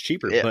too, and it's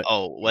cheaper. Yeah, but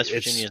West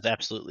Virginia is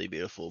absolutely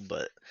beautiful,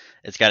 but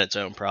it's got its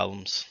own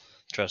problems.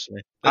 Trust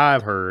me.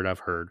 I've heard,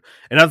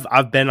 and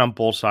I've been on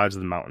both sides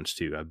of the mountains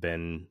too. I've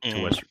been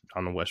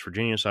on the West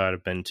Virginia side.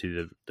 I've been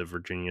to the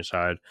Virginia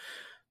side.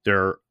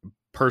 They're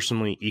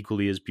personally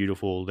equally as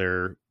beautiful.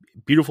 They're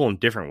beautiful in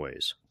different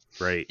ways,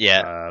 right?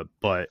 Yeah.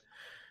 But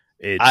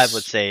I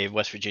would say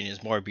West Virginia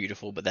is more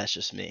beautiful, but that's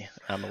just me.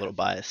 I'm a little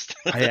biased.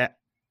 I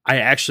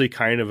actually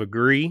kind of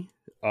agree.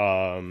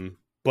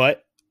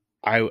 But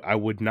I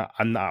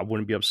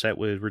wouldn't be upset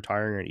with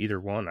retiring in either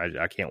one.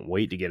 I can't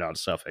wait to get out of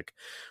Suffolk,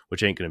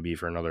 which ain't going to be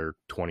for another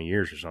 20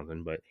 years or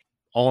something. But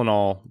all in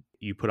all,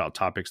 you put out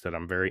topics that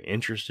I'm very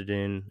interested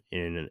in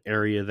an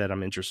area that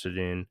I'm interested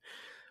in.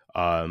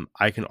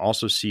 I can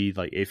also see,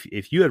 like,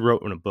 if you had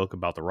written a book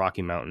about the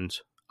Rocky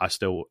Mountains, I'm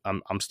still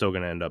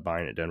going to end up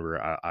buying it,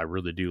 Denver. I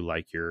really do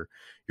like your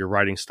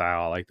writing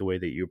style. I like the way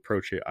that you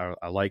approach it.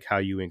 I like how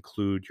you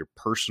include your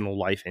personal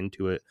life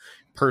into it,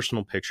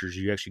 personal pictures.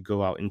 You actually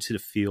go out into the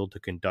field to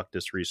conduct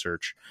this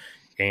research,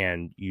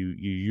 and you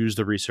use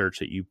the research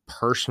that you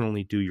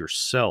personally do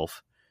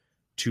yourself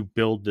to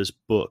build this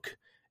book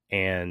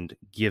and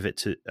give it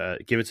to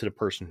the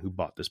person who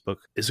bought this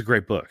book. It's a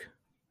great book.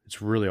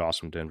 It's really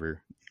awesome,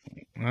 Denver.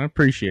 I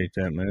appreciate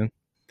that, man.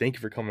 Thank you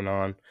for coming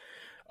on.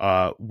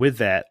 With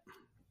that,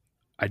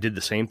 I did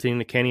the same thing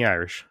to Kenny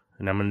Irish,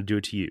 and I'm going to do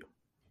it to you.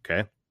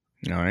 Okay.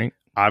 All right.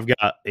 I've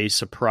got a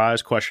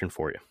surprise question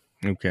for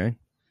you. Okay.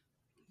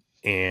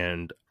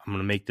 And I'm going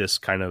to make this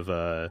kind of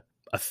a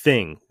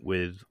thing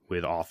with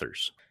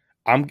authors.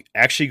 I'm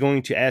actually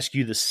going to ask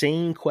you the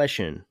same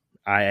question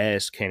I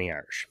asked Kenny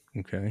Irish.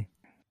 Okay.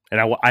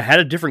 And I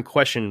had a different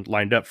question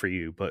lined up for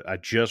you, but I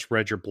just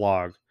read your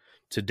blog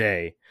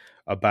today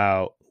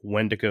about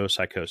Wendigo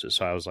psychosis.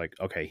 So I was like,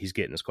 okay, he's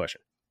getting this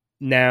question.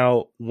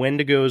 Now,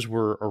 Wendigos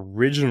were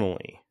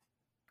originally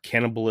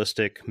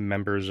cannibalistic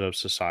members of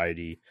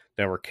society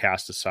that were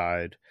cast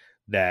aside,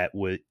 that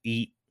would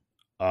eat,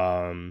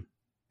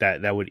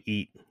 that would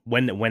eat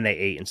when they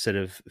ate, instead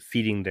of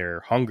feeding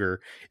their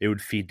hunger, it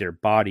would feed their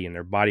body, and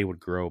their body would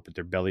grow, but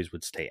their bellies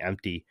would stay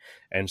empty.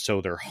 And so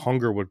their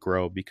hunger would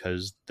grow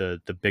because the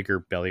bigger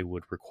belly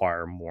would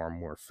require more and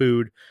more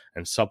food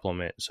and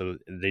supplement. So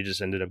they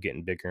just ended up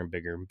getting bigger and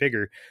bigger and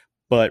bigger.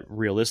 But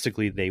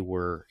realistically, they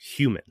were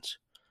humans,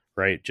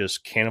 right?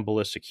 Just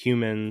cannibalistic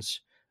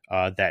humans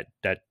that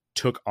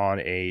took on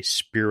a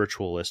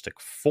spiritualistic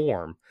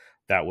form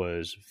that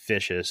was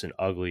vicious and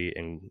ugly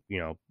and,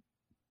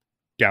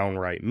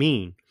 downright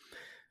mean.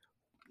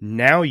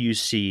 Now you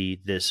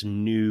see this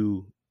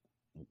new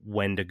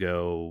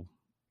Wendigo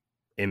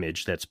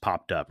image that's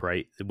popped up,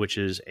 right? Which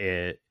is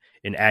an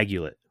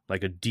agulet,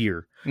 like a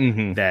deer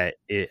that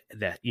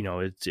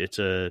it's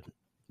a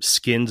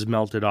skin's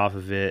melted off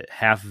of it.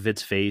 Half of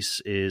its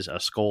face is a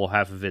skull.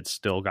 Half of it's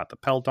still got the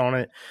pelt on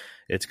it.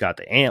 It's got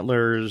the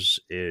antlers.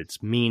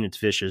 It's mean. It's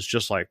vicious,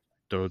 just like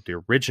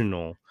the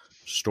original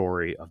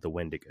story of the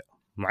Wendigo.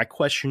 My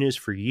question is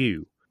for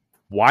you: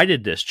 why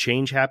did this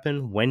change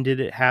happen? When did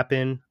it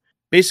happen?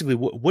 Basically,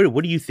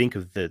 what do you think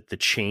of the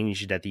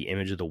change that the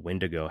image of the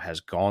Wendigo has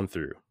gone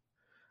through?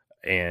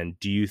 And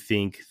do you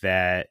think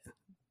that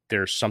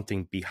there's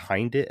something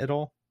behind it at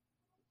all?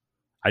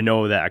 I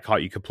know that I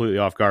caught you completely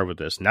off guard with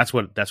this, and that's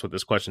what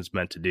this question's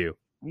meant to do.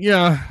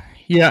 Yeah.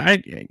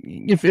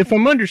 If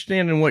I'm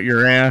understanding what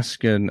you're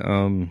asking,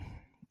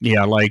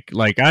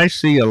 like I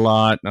see a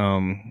lot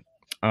on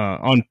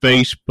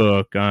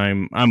Facebook.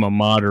 I'm a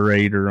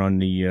moderator on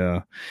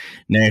the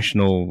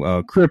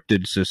National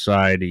Cryptid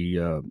Society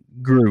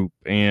group,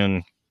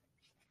 and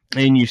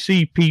you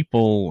see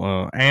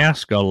people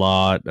ask a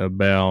lot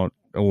about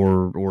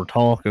or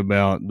talk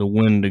about the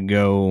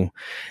Wendigo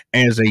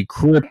as a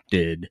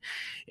cryptid,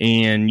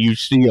 and you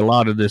see a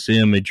lot of this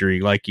imagery,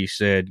 like you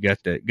said,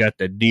 got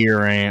the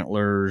deer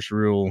antlers,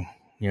 real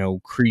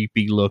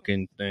creepy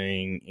looking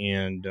thing,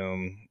 and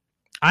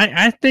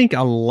I think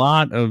a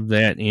lot of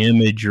that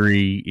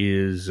imagery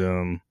is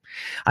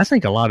I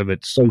think a lot of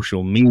it's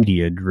social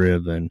media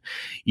driven,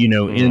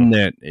 in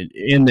that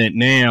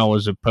now,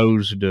 as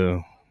opposed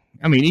to,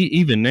 I mean,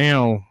 even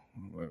now,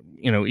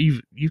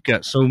 you've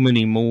got so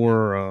many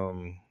more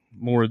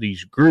of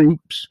these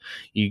groups.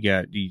 You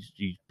got these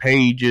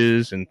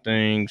pages and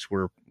things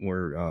where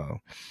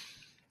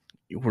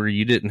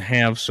you didn't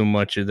have so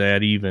much of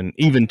that even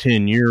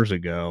 10 years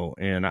ago.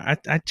 And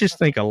I just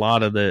think a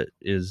lot of that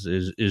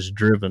is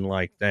driven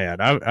like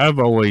that. I've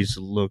always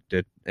looked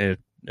at the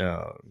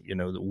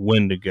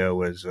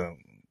Wendigo as a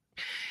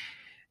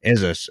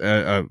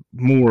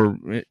more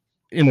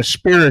in a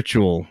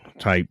spiritual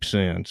type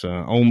sense,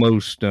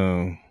 almost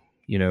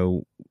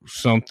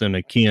something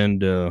akin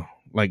to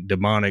like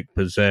demonic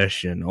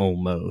possession,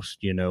 almost,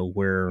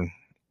 where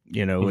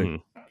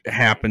it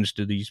happens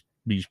to these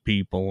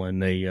people,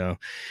 and they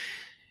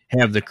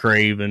have the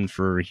craving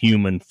for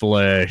human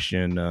flesh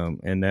and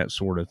that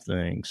sort of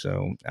thing.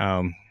 So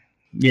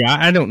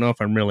I don't know if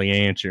I'm really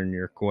answering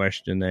your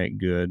question that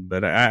good,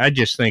 but I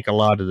just think a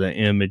lot of the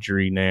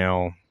imagery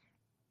now,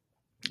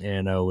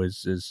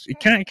 is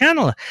kind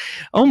of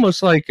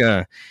almost like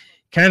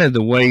kind of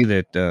the way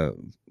that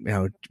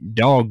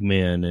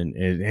Dogmen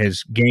and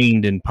has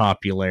gained in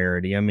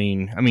popularity. I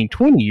mean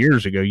 20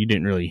 years ago you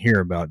didn't really hear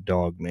about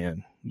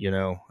Dogmen.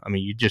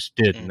 You just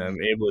didn't. I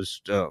mean, it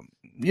was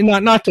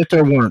not that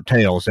there weren't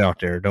tales out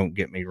there. Don't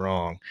get me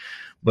wrong,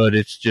 but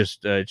it's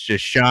just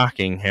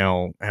shocking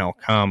how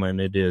common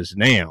it is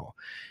now.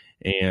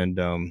 And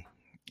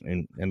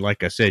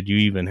like I said, you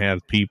even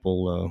have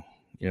people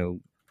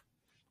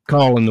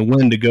calling the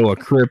Wendigo a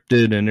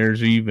cryptid, and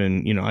there's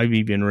even I've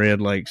even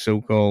read like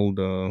so-called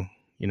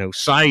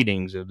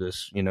sightings of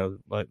this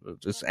like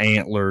this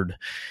antlered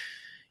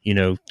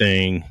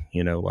thing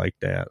like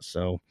that.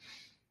 So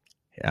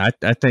I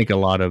think a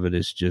lot of it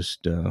is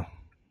just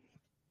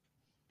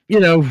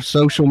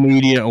social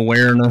media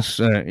awareness.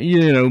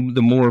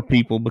 The more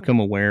people become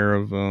aware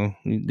of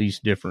these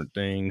different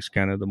things,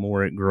 kind of the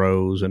more it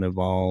grows and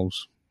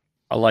evolves.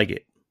 I like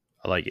it.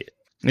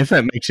 If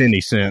that makes any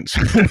sense.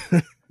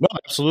 No,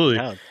 absolutely.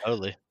 Yeah,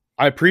 totally.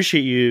 I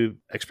appreciate you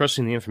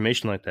expressing the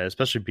information like that,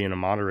 especially being a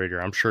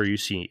moderator. I'm sure you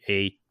see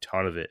a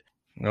ton of it.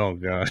 Oh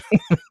God.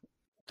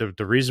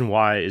 The reason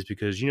why is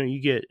because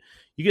you get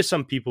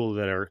some people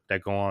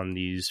that go on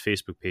these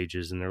Facebook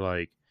pages and they're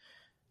like,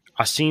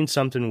 I seen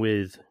something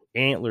with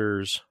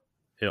antlers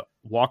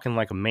walking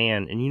like a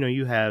man, and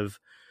you have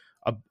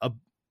a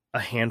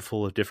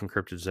handful of different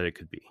cryptids that it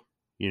could be.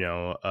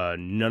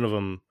 None of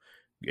them,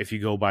 if you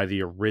go by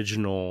the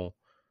original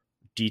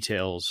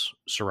details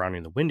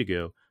surrounding the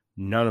Wendigo,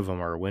 none of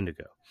them are a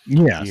Wendigo.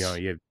 Yes.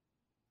 You have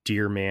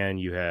Deer Man,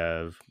 you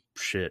have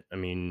shit. I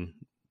mean,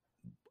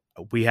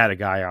 we had a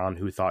guy on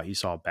who thought he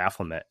saw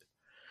Baphomet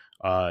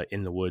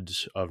in the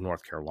woods of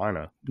North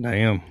Carolina.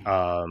 Damn.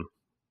 And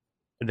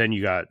then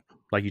you got,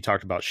 like you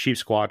talked about, Sheep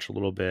Squatch a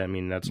little bit. I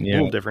mean, that's a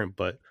little different,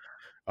 but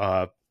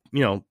I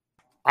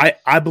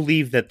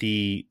believe that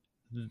the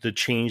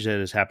change that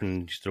has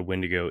happened to the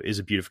Wendigo is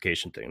a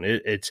beautification thing.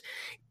 It's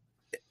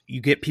you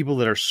get people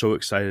that are so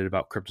excited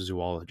about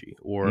cryptozoology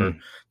or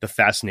the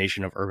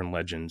fascination of urban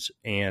legends.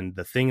 And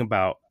the thing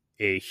about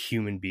a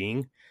human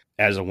being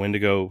as a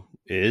Wendigo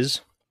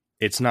is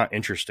it's not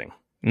interesting.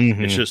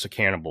 Mm-hmm. It's just a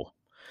cannibal.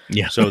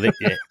 Yeah. So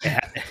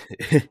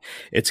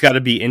it's got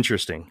to be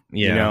interesting,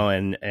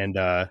 and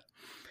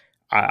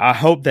I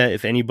hope that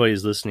if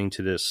anybody's listening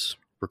to this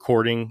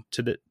recording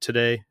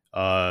today,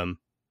 do a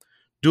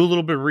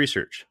little bit of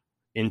research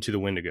into the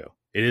Wendigo.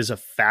 It is a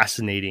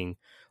fascinating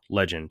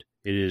legend.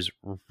 It is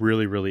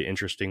really, really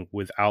interesting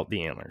without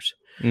the antlers.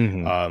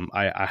 Mm-hmm.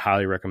 I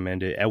highly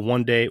recommend it. At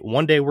one day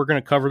we're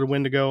going to cover the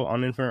Wendigo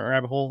on Infinite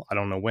Rabbit Hole. I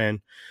don't know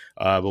when,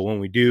 but when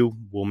we do,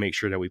 we'll make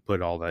sure that we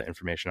put all that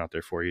information out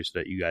there for you so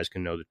that you guys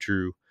can know the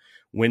true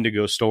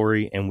Wendigo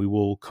story, and we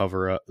will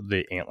cover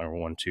the antler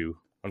one too,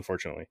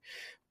 unfortunately.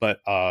 But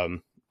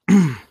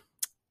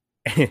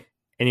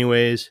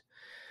anyways,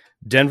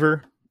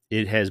 Denver,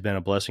 it has been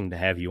a blessing to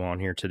have you on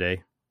here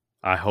today.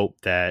 I hope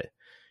that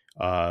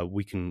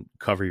we can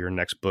cover your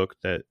next book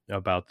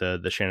about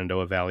the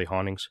Shenandoah Valley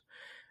hauntings.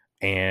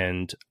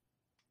 And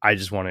I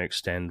just want to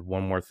extend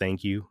one more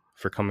thank you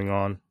for coming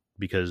on,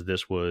 because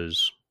this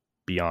was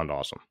beyond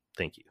awesome.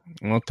 Thank you.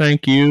 Well,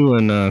 thank you,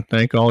 and I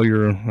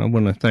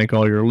want to thank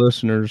all your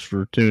listeners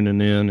for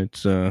tuning in.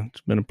 It's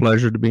been a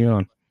pleasure to be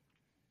on.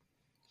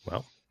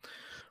 Well,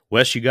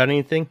 Wes, you got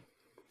anything?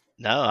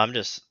 No,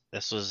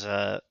 this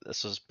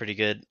was pretty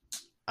good.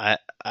 I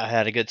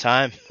had a good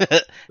time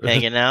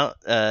hanging out,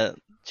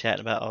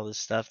 chatting about all this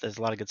stuff. There's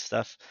a lot of good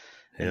stuff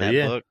in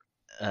that book.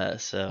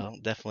 So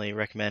definitely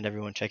recommend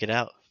everyone check it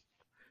out.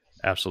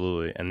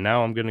 Absolutely. And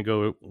now I'm going to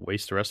go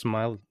waste the rest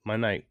of my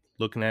night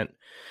looking at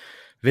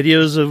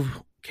videos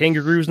of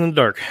kangaroos in the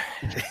dark.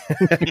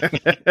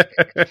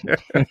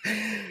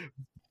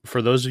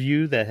 For those of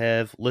you that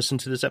have listened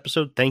to this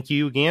episode, thank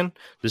you again.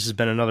 This has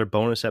been another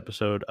bonus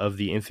episode of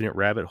the Infinite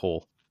Rabbit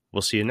Hole.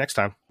 We'll see you next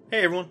time.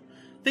 Hey, everyone.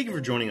 Thank you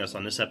for joining us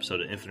on this episode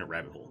of Infinite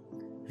Rabbit Hole.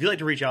 If you'd like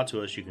to reach out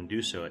to us, you can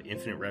do so at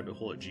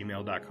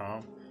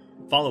infiniterabbithole@gmail.com.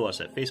 Follow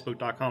us at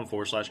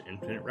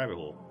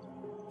facebook.com/infiniterabbithole.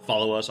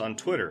 Follow us on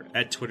Twitter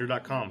at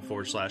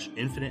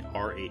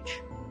twitter.com/infiniterh.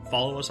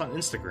 Follow us on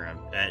Instagram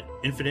at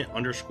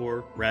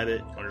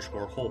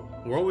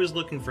infinite_rabbit_hole. We're always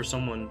looking for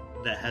someone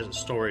that has a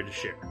story to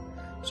share.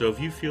 So if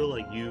you feel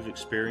like you've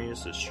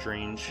experienced a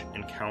strange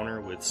encounter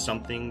with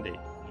something that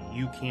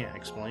you can't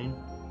explain,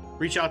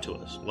 reach out to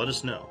us. Let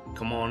us know.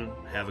 Come on,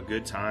 have a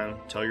good time,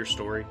 tell your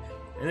story.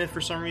 And if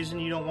for some reason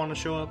you don't want to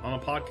show up on a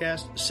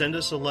podcast, send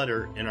us a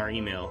letter in our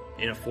email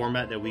in a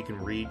format that we can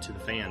read to the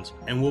fans,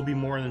 and we'll be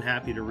more than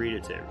happy to read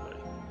it to everybody.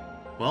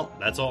 Well,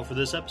 that's all for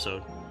this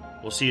episode.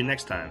 We'll see you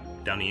next time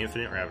down the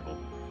Infinite Rabbit Hole.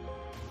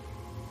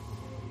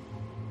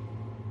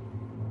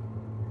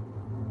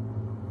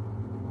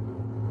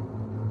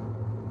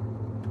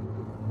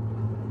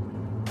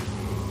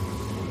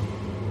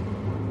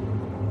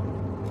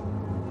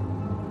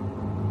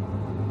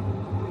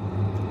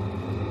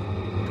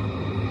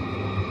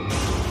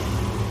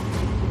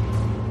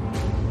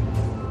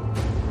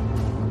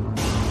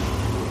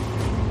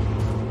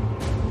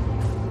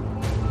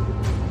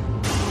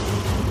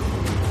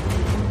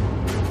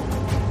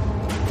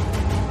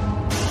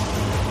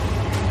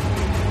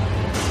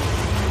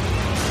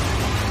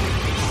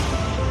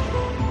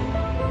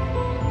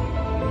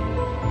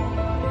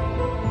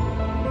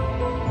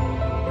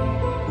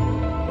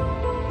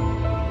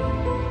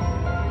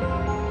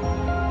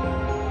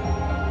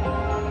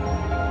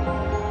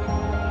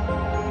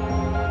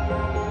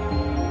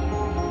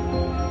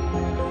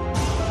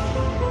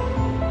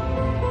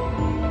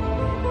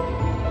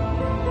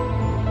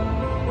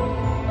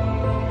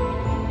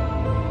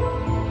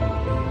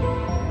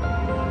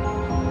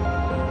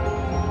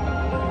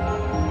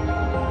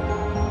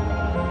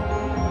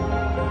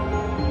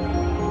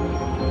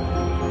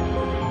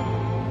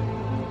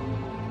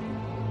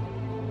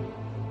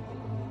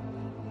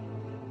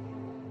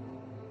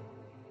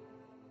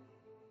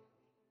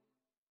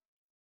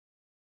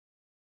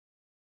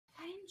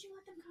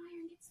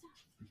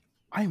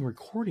 I am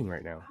recording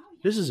right now.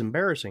 This is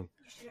embarrassing.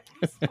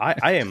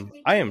 I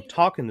am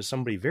talking to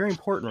somebody very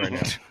important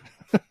right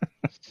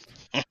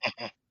now.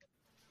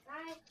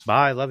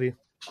 Bye. Love you.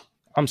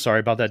 I'm sorry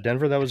about that,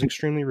 Denver. That was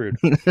extremely rude.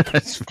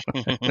 That's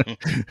fine.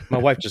 My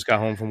wife just got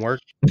home from work.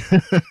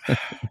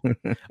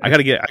 I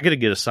gotta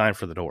get a sign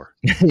for the door.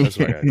 That's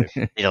what I gotta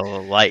do. Need a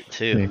little light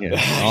too.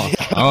 Yeah.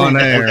 On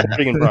air.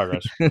 Recording in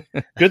progress.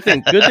 Good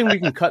thing we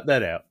can cut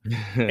that out.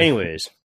 Anyways.